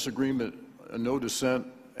no disagreement, no dissent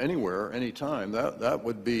anywhere, anytime, that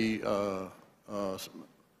would be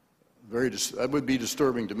that would be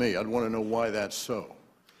disturbing to me. I'd want to know why that's so.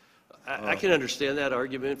 I can understand that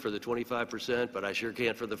argument for the 25%, but I sure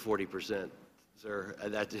can't for the 40%, sir.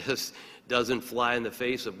 That just doesn't fly in the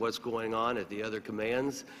face of what's going on at the other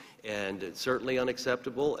commands, and it's certainly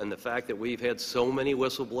unacceptable. And the fact that we've had so many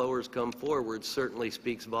whistleblowers come forward certainly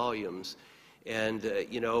speaks volumes. And,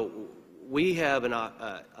 you know, we have an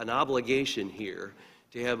obligation here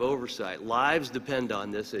to have oversight. Lives depend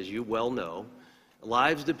on this, as you well know.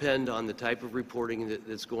 Lives depend on the type of reporting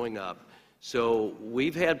that's going up. So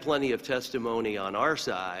we've had plenty of testimony on our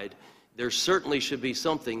side. There certainly should be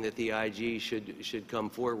something that the IG should come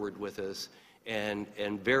forward with us, and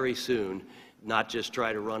very soon, not just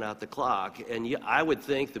try to run out the clock. And I would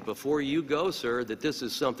think that before you go, sir, that this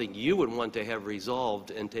is something you would want to have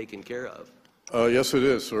resolved and taken care of. Yes, it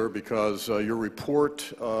is, sir, because your report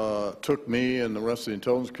took me and the rest of the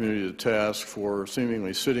intelligence community to task for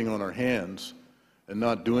seemingly sitting on our hands and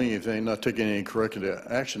not doing anything, not taking any corrective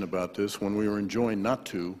action about this when we were enjoined not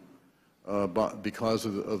to because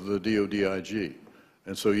of the DOD-IG.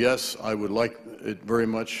 And so, yes, I would like it very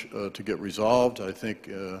much to get resolved. I think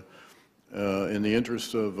in the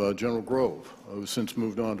interest of General Grove, who's since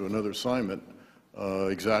moved on to another assignment,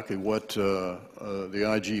 exactly what the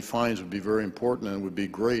IG finds would be very important, and it would be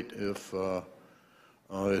great if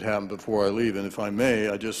it happened before I leave. And if I may,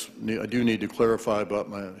 I do need to clarify about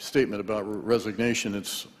my statement about resignation.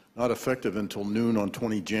 It's not effective until noon on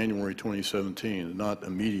January 2017, not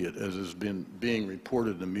immediate, as has been being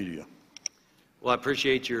reported in the media. Well, I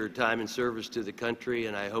appreciate your time and service to the country,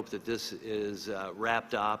 and I hope that this is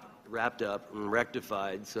wrapped up and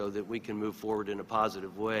rectified so that we can move forward in a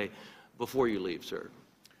positive way before you leave, sir.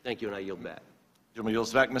 Thank you, and I yield back. Gentleman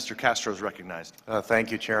yields back. Mr. Castro is recognized.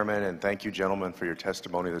 Thank you, Chairman, and thank you, gentlemen, for your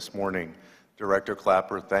testimony this morning. Director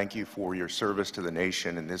Clapper, thank you for your service to the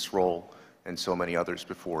nation in this role and so many others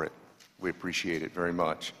before it. We appreciate it very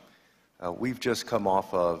much. We've just come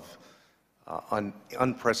off of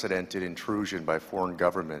unprecedented intrusion by foreign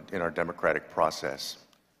government in our democratic process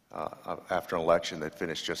after an election that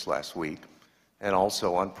finished just last week, and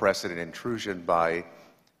also unprecedented intrusion by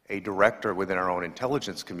a director within our own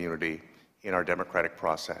intelligence community in our democratic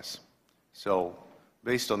process. So,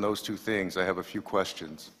 based on those two things, I have a few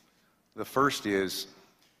questions. The first is,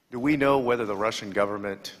 do we know whether the Russian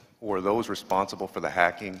government or those responsible for the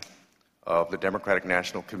hacking of the Democratic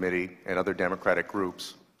National Committee and other democratic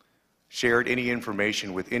groups shared any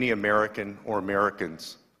information with any American or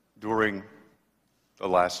Americans during the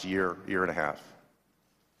last year and a half?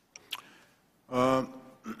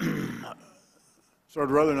 So I'd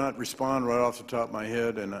rather not respond right off the top of my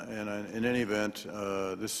head, and in any event,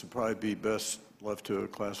 this would probably be best left to a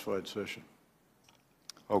classified session.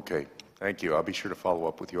 Okay, thank you. I'll be sure to follow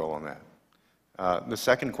up with you all on that. The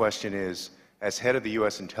second question is, as head of the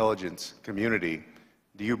U.S. intelligence community,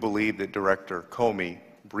 do you believe that Director Comey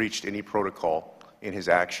breached any protocol in his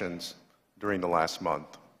actions during the last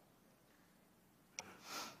month?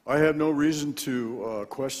 I have no reason to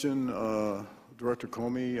question Director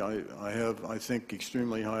Comey. I think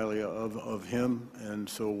extremely highly of him, and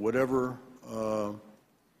so whatever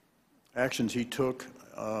actions he took,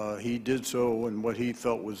 he did so in what he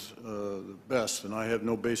felt was the best, and I have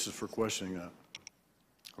no basis for questioning that.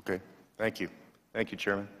 Okay, thank you. Thank you,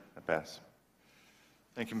 Chairman. I pass.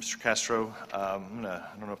 Thank you, Mr. Castro. I don't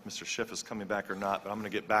know if Mr. Schiff is coming back or not, but I'm going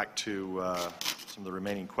to get back to some of the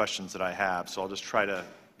remaining questions that I have, so I'll just try to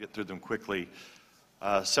get through them quickly.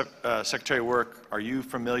 Secretary of Work, are you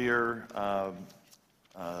familiar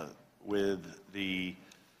with the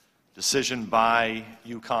decision by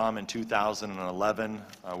EUCOM in 2011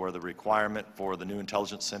 where the requirement for the new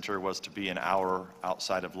intelligence center was to be an hour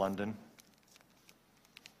outside of London?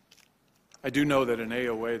 I do know that an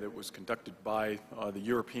AOA that was conducted by the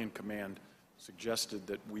European Command suggested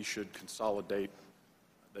that we should consolidate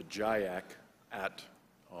the JIAC at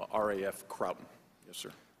RAF Croughton. Yes, sir.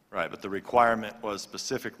 Right, but the requirement was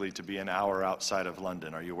specifically to be an hour outside of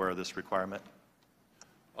London. Are you aware of this requirement?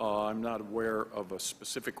 I'm not aware of a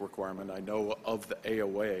specific requirement. I know of the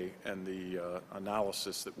AOA and the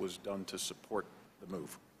analysis that was done to support the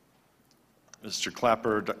move. Mr.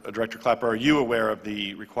 Clapper, Director Clapper, are you aware of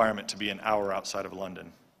the requirement to be an hour outside of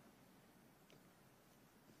London?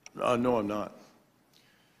 No, I'm not.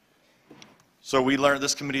 So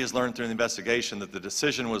this committee has learned through the investigation that the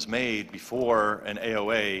decision was made before an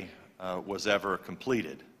AOA was ever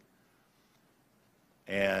completed.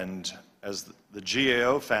 And as the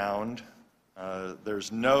GAO found, the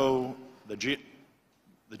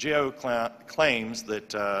GAO claims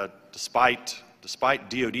that despite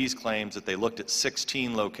DOD's claims that they looked at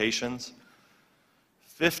 16 locations,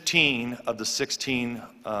 15 of the 16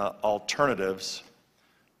 alternatives,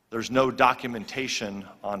 there's no documentation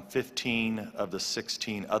on 15 of the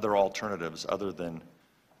 16 other alternatives other than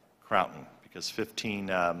Crownton, because 15,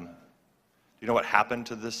 do you know what happened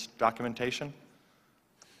to this documentation?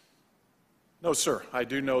 No, sir. I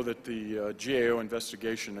do know that the GAO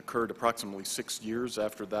investigation occurred approximately 6 years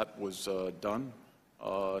after that was done.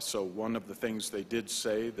 So one of the things they did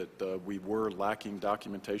say that we were lacking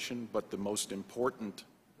documentation, but the most important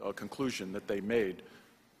conclusion that they made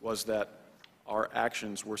was that our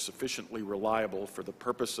actions were sufficiently reliable for the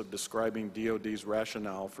purpose of describing DOD's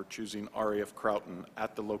rationale for choosing RAF Crownton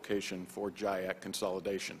at the location for JIAC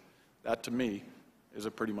consolidation. That, to me, is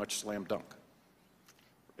a pretty much slam dunk.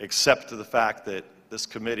 Except to the fact that this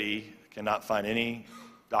committee cannot find any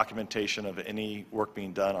documentation of any work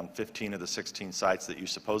being done on 15 of the 16 sites that you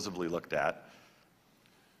supposedly looked at.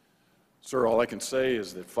 Sir, all I can say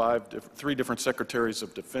is that three different secretaries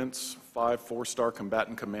of defense, 5 four-star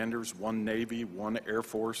combatant commanders, 1 Navy, 1 Air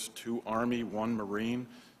Force, 2 Army, 1 Marine,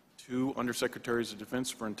 2 undersecretaries of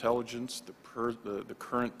defense for intelligence, the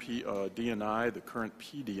current DNI, the current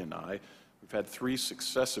PDNI. We've had 3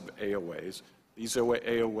 successive AOAs. These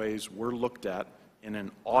AOAs were looked at in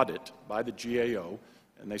an audit by the GAO,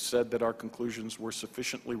 and they said that our conclusions were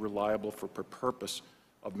sufficiently reliable for the purpose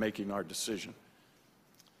of making our decision.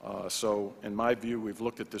 So, in my view, we've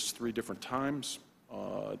looked at this 3 different times.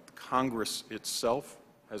 Congress itself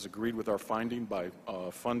has agreed with our finding by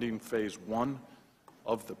funding phase 1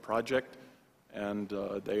 of the project, and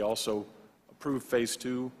they also approved phase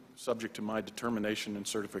 2, subject to my determination and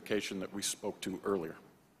certification that we spoke to earlier.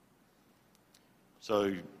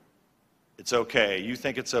 So it's okay, you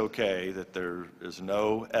think it's okay that there is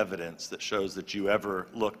no evidence that shows that you ever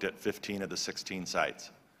looked at 15 of the 16 sites?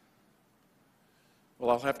 Well,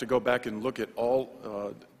 I'll have to go back and look at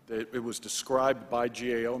all, it was described by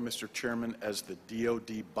GAO, Mr. Chairman, as the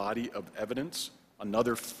DOD body of evidence.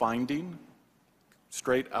 Another finding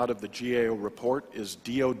straight out of the GAO report is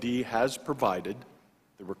DOD has provided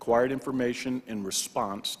the required information in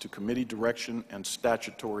response to committee direction and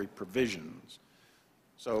statutory provisions.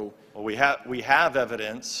 So, well, we have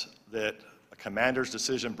evidence that a commander's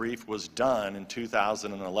decision brief was done in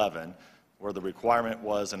 2011, where the requirement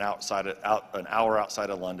was an hour outside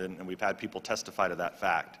of London, and we've had people testify to that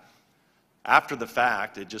fact. After the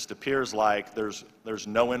fact, it just appears like there's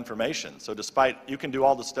no information. So despite, you can do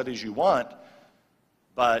all the studies you want,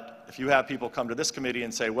 but if you have people come to this committee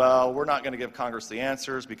and say, well, we're not going to give Congress the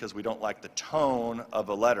answers because we don't like the tone of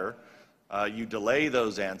a letter, you delay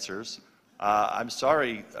those answers. I'm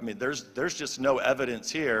sorry, I mean, there's just no evidence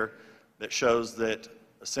here that shows that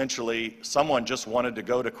essentially someone just wanted to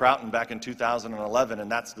go to Crownton back in 2011,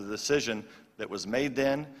 and that's the decision that was made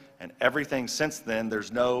then, and everything since then,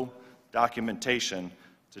 there's no documentation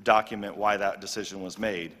to document why that decision was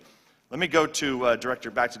made. Let me go to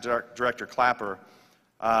back to Director Clapper.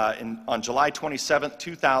 On July 27,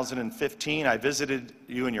 2015, I visited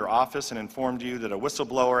you in your office and informed you that a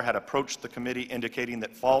whistleblower had approached the committee indicating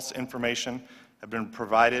that false information had been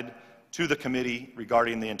provided to the committee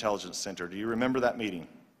regarding the Intelligence Center. Do you remember that meeting?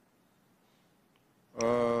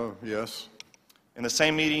 Yes. In the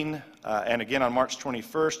same meeting, and again on March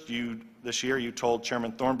 21st, this year, you told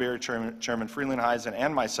Chairman Thornberry, Chairman Freelandheisen,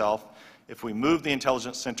 and myself, if we moved the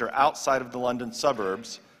Intelligence Center outside of the London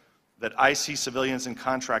suburbs, that IC civilians and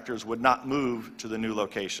contractors would not move to the new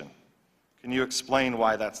location. Can you explain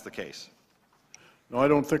why that's the case? No, I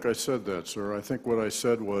don't think I said that, sir. I think what I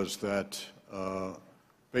said was that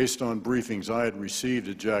based on briefings I had received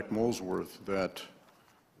at Jack Molesworth, that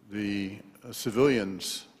the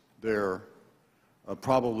civilians there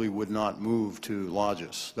probably would not move to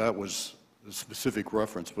lodges. That was a specific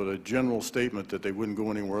reference, but a general statement that they wouldn't go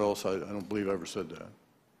anywhere else, I don't believe I ever said that.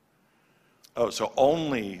 Oh, so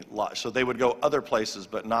so they would go other places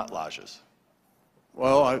but not lodges?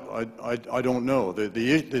 Well, I don't know.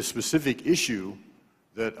 The specific issue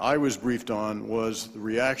that I was briefed on was the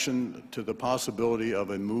reaction to the possibility of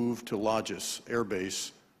a move to Lodges Air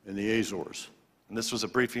Base in the Azores. And this was a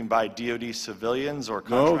briefing by DOD civilians or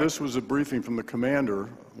contractors? No, this was a briefing from the commander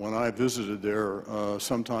when I visited there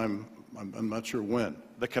sometime, I'm not sure when.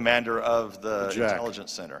 The commander of the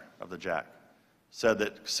Intelligence Center, of the JAC, said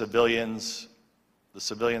that civilians the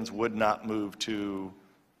civilians would not move to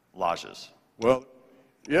lodges? Well,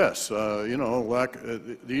 yes, you know,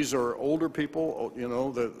 these are older people, you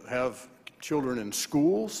know, that have children in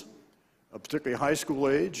schools, particularly high school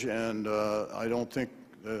age, and I don't think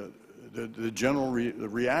the general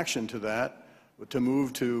reaction to that, to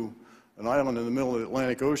move to an island in the middle of the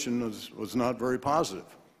Atlantic Ocean, was not very positive.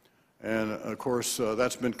 And of course,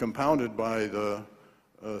 that's been compounded by the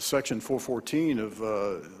Section 414 of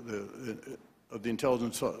the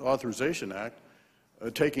Intelligence Authorization Act,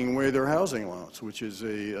 taking away their housing allowance, which is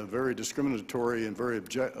a very discriminatory and very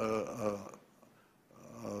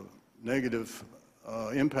negative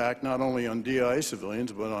impact not only on DIA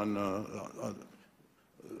civilians but on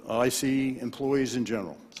IC employees in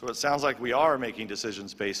general. So it sounds like we are making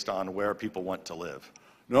decisions based on where people want to live.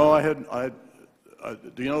 No,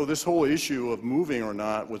 you know, this whole issue of moving or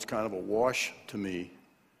not was kind of a wash to me.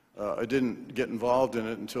 I didn't get involved in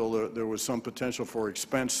it until there was some potential for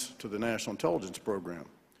expense to the National Intelligence Program.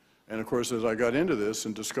 And of course, as I got into this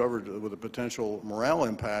and discovered with the potential morale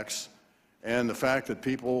impacts and the fact that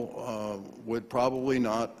people would probably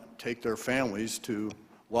not take their families to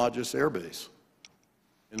Lodges Air Base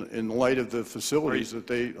in light of the facilities that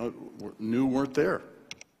they knew weren't there.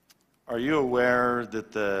 Are you aware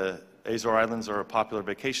that the Azore Islands are a popular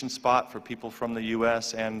vacation spot for people from the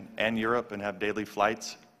U.S. and Europe and have daily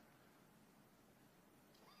flights?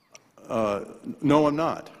 No, I'm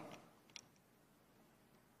not.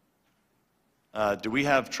 Do we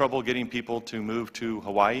have trouble getting people to move to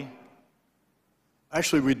Hawaii?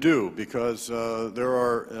 Actually, we do, because there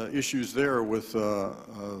are issues there with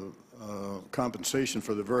compensation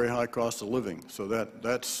for the very high cost of living. So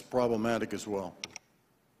that's problematic as well.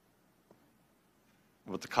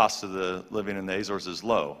 But the cost of the living in the Azores is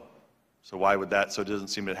low. So why would that, so it doesn't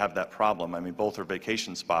seem to have that problem? I mean, both are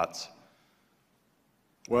vacation spots.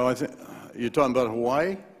 Well, I think, you're talking about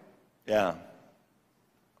Hawaii? Yeah.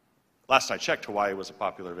 Last I checked, Hawaii was a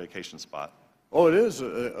popular vacation spot. Oh, it is.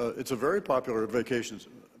 It's a very popular vacation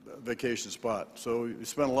spot. So you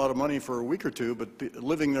spend a lot of money for a week or two, but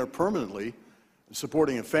living there permanently,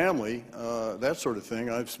 supporting a family, that sort of thing.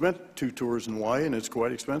 I've spent 2 tours in Hawaii, and it's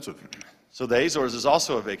quite expensive. So the Azores is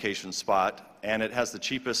also a vacation spot, and it has the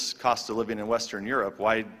cheapest cost of living in Western Europe.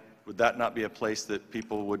 Why would that not be a place that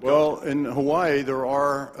people would go to? Well, in Hawaii, there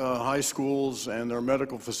are high schools, and there are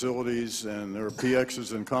medical facilities, and there are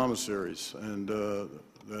PXs and commissaries, and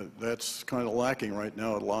that's kind of lacking right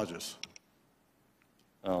now at lodges.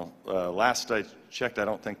 Well, last I checked, I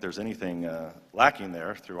don't think there's anything lacking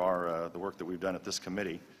there through the work that we've done at this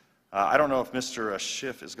committee. I don't know if Mr.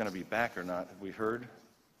 Schiff is going to be back or not. Have we heard? Is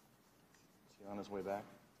he on his way back?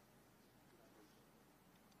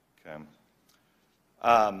 Okay.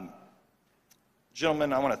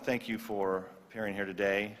 Gentlemen, I want to thank you for appearing here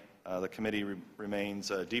today. The committee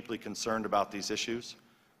remains deeply concerned about these issues.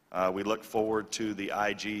 We look forward to the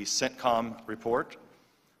IG CENTCOM report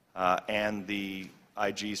and the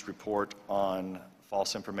IG's report on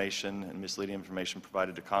false information and misleading information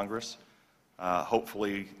provided to Congress.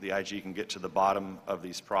 Hopefully, the IG can get to the bottom of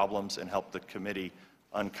these problems and help the committee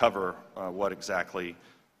uncover what exactly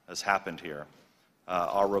has happened here.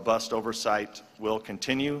 Our robust oversight will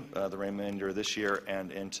continue the remainder of this year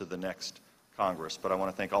and into the next Congress. But I want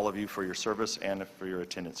to thank all of you for your service and for your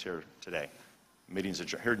attendance here today. Hearing's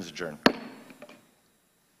adjourned.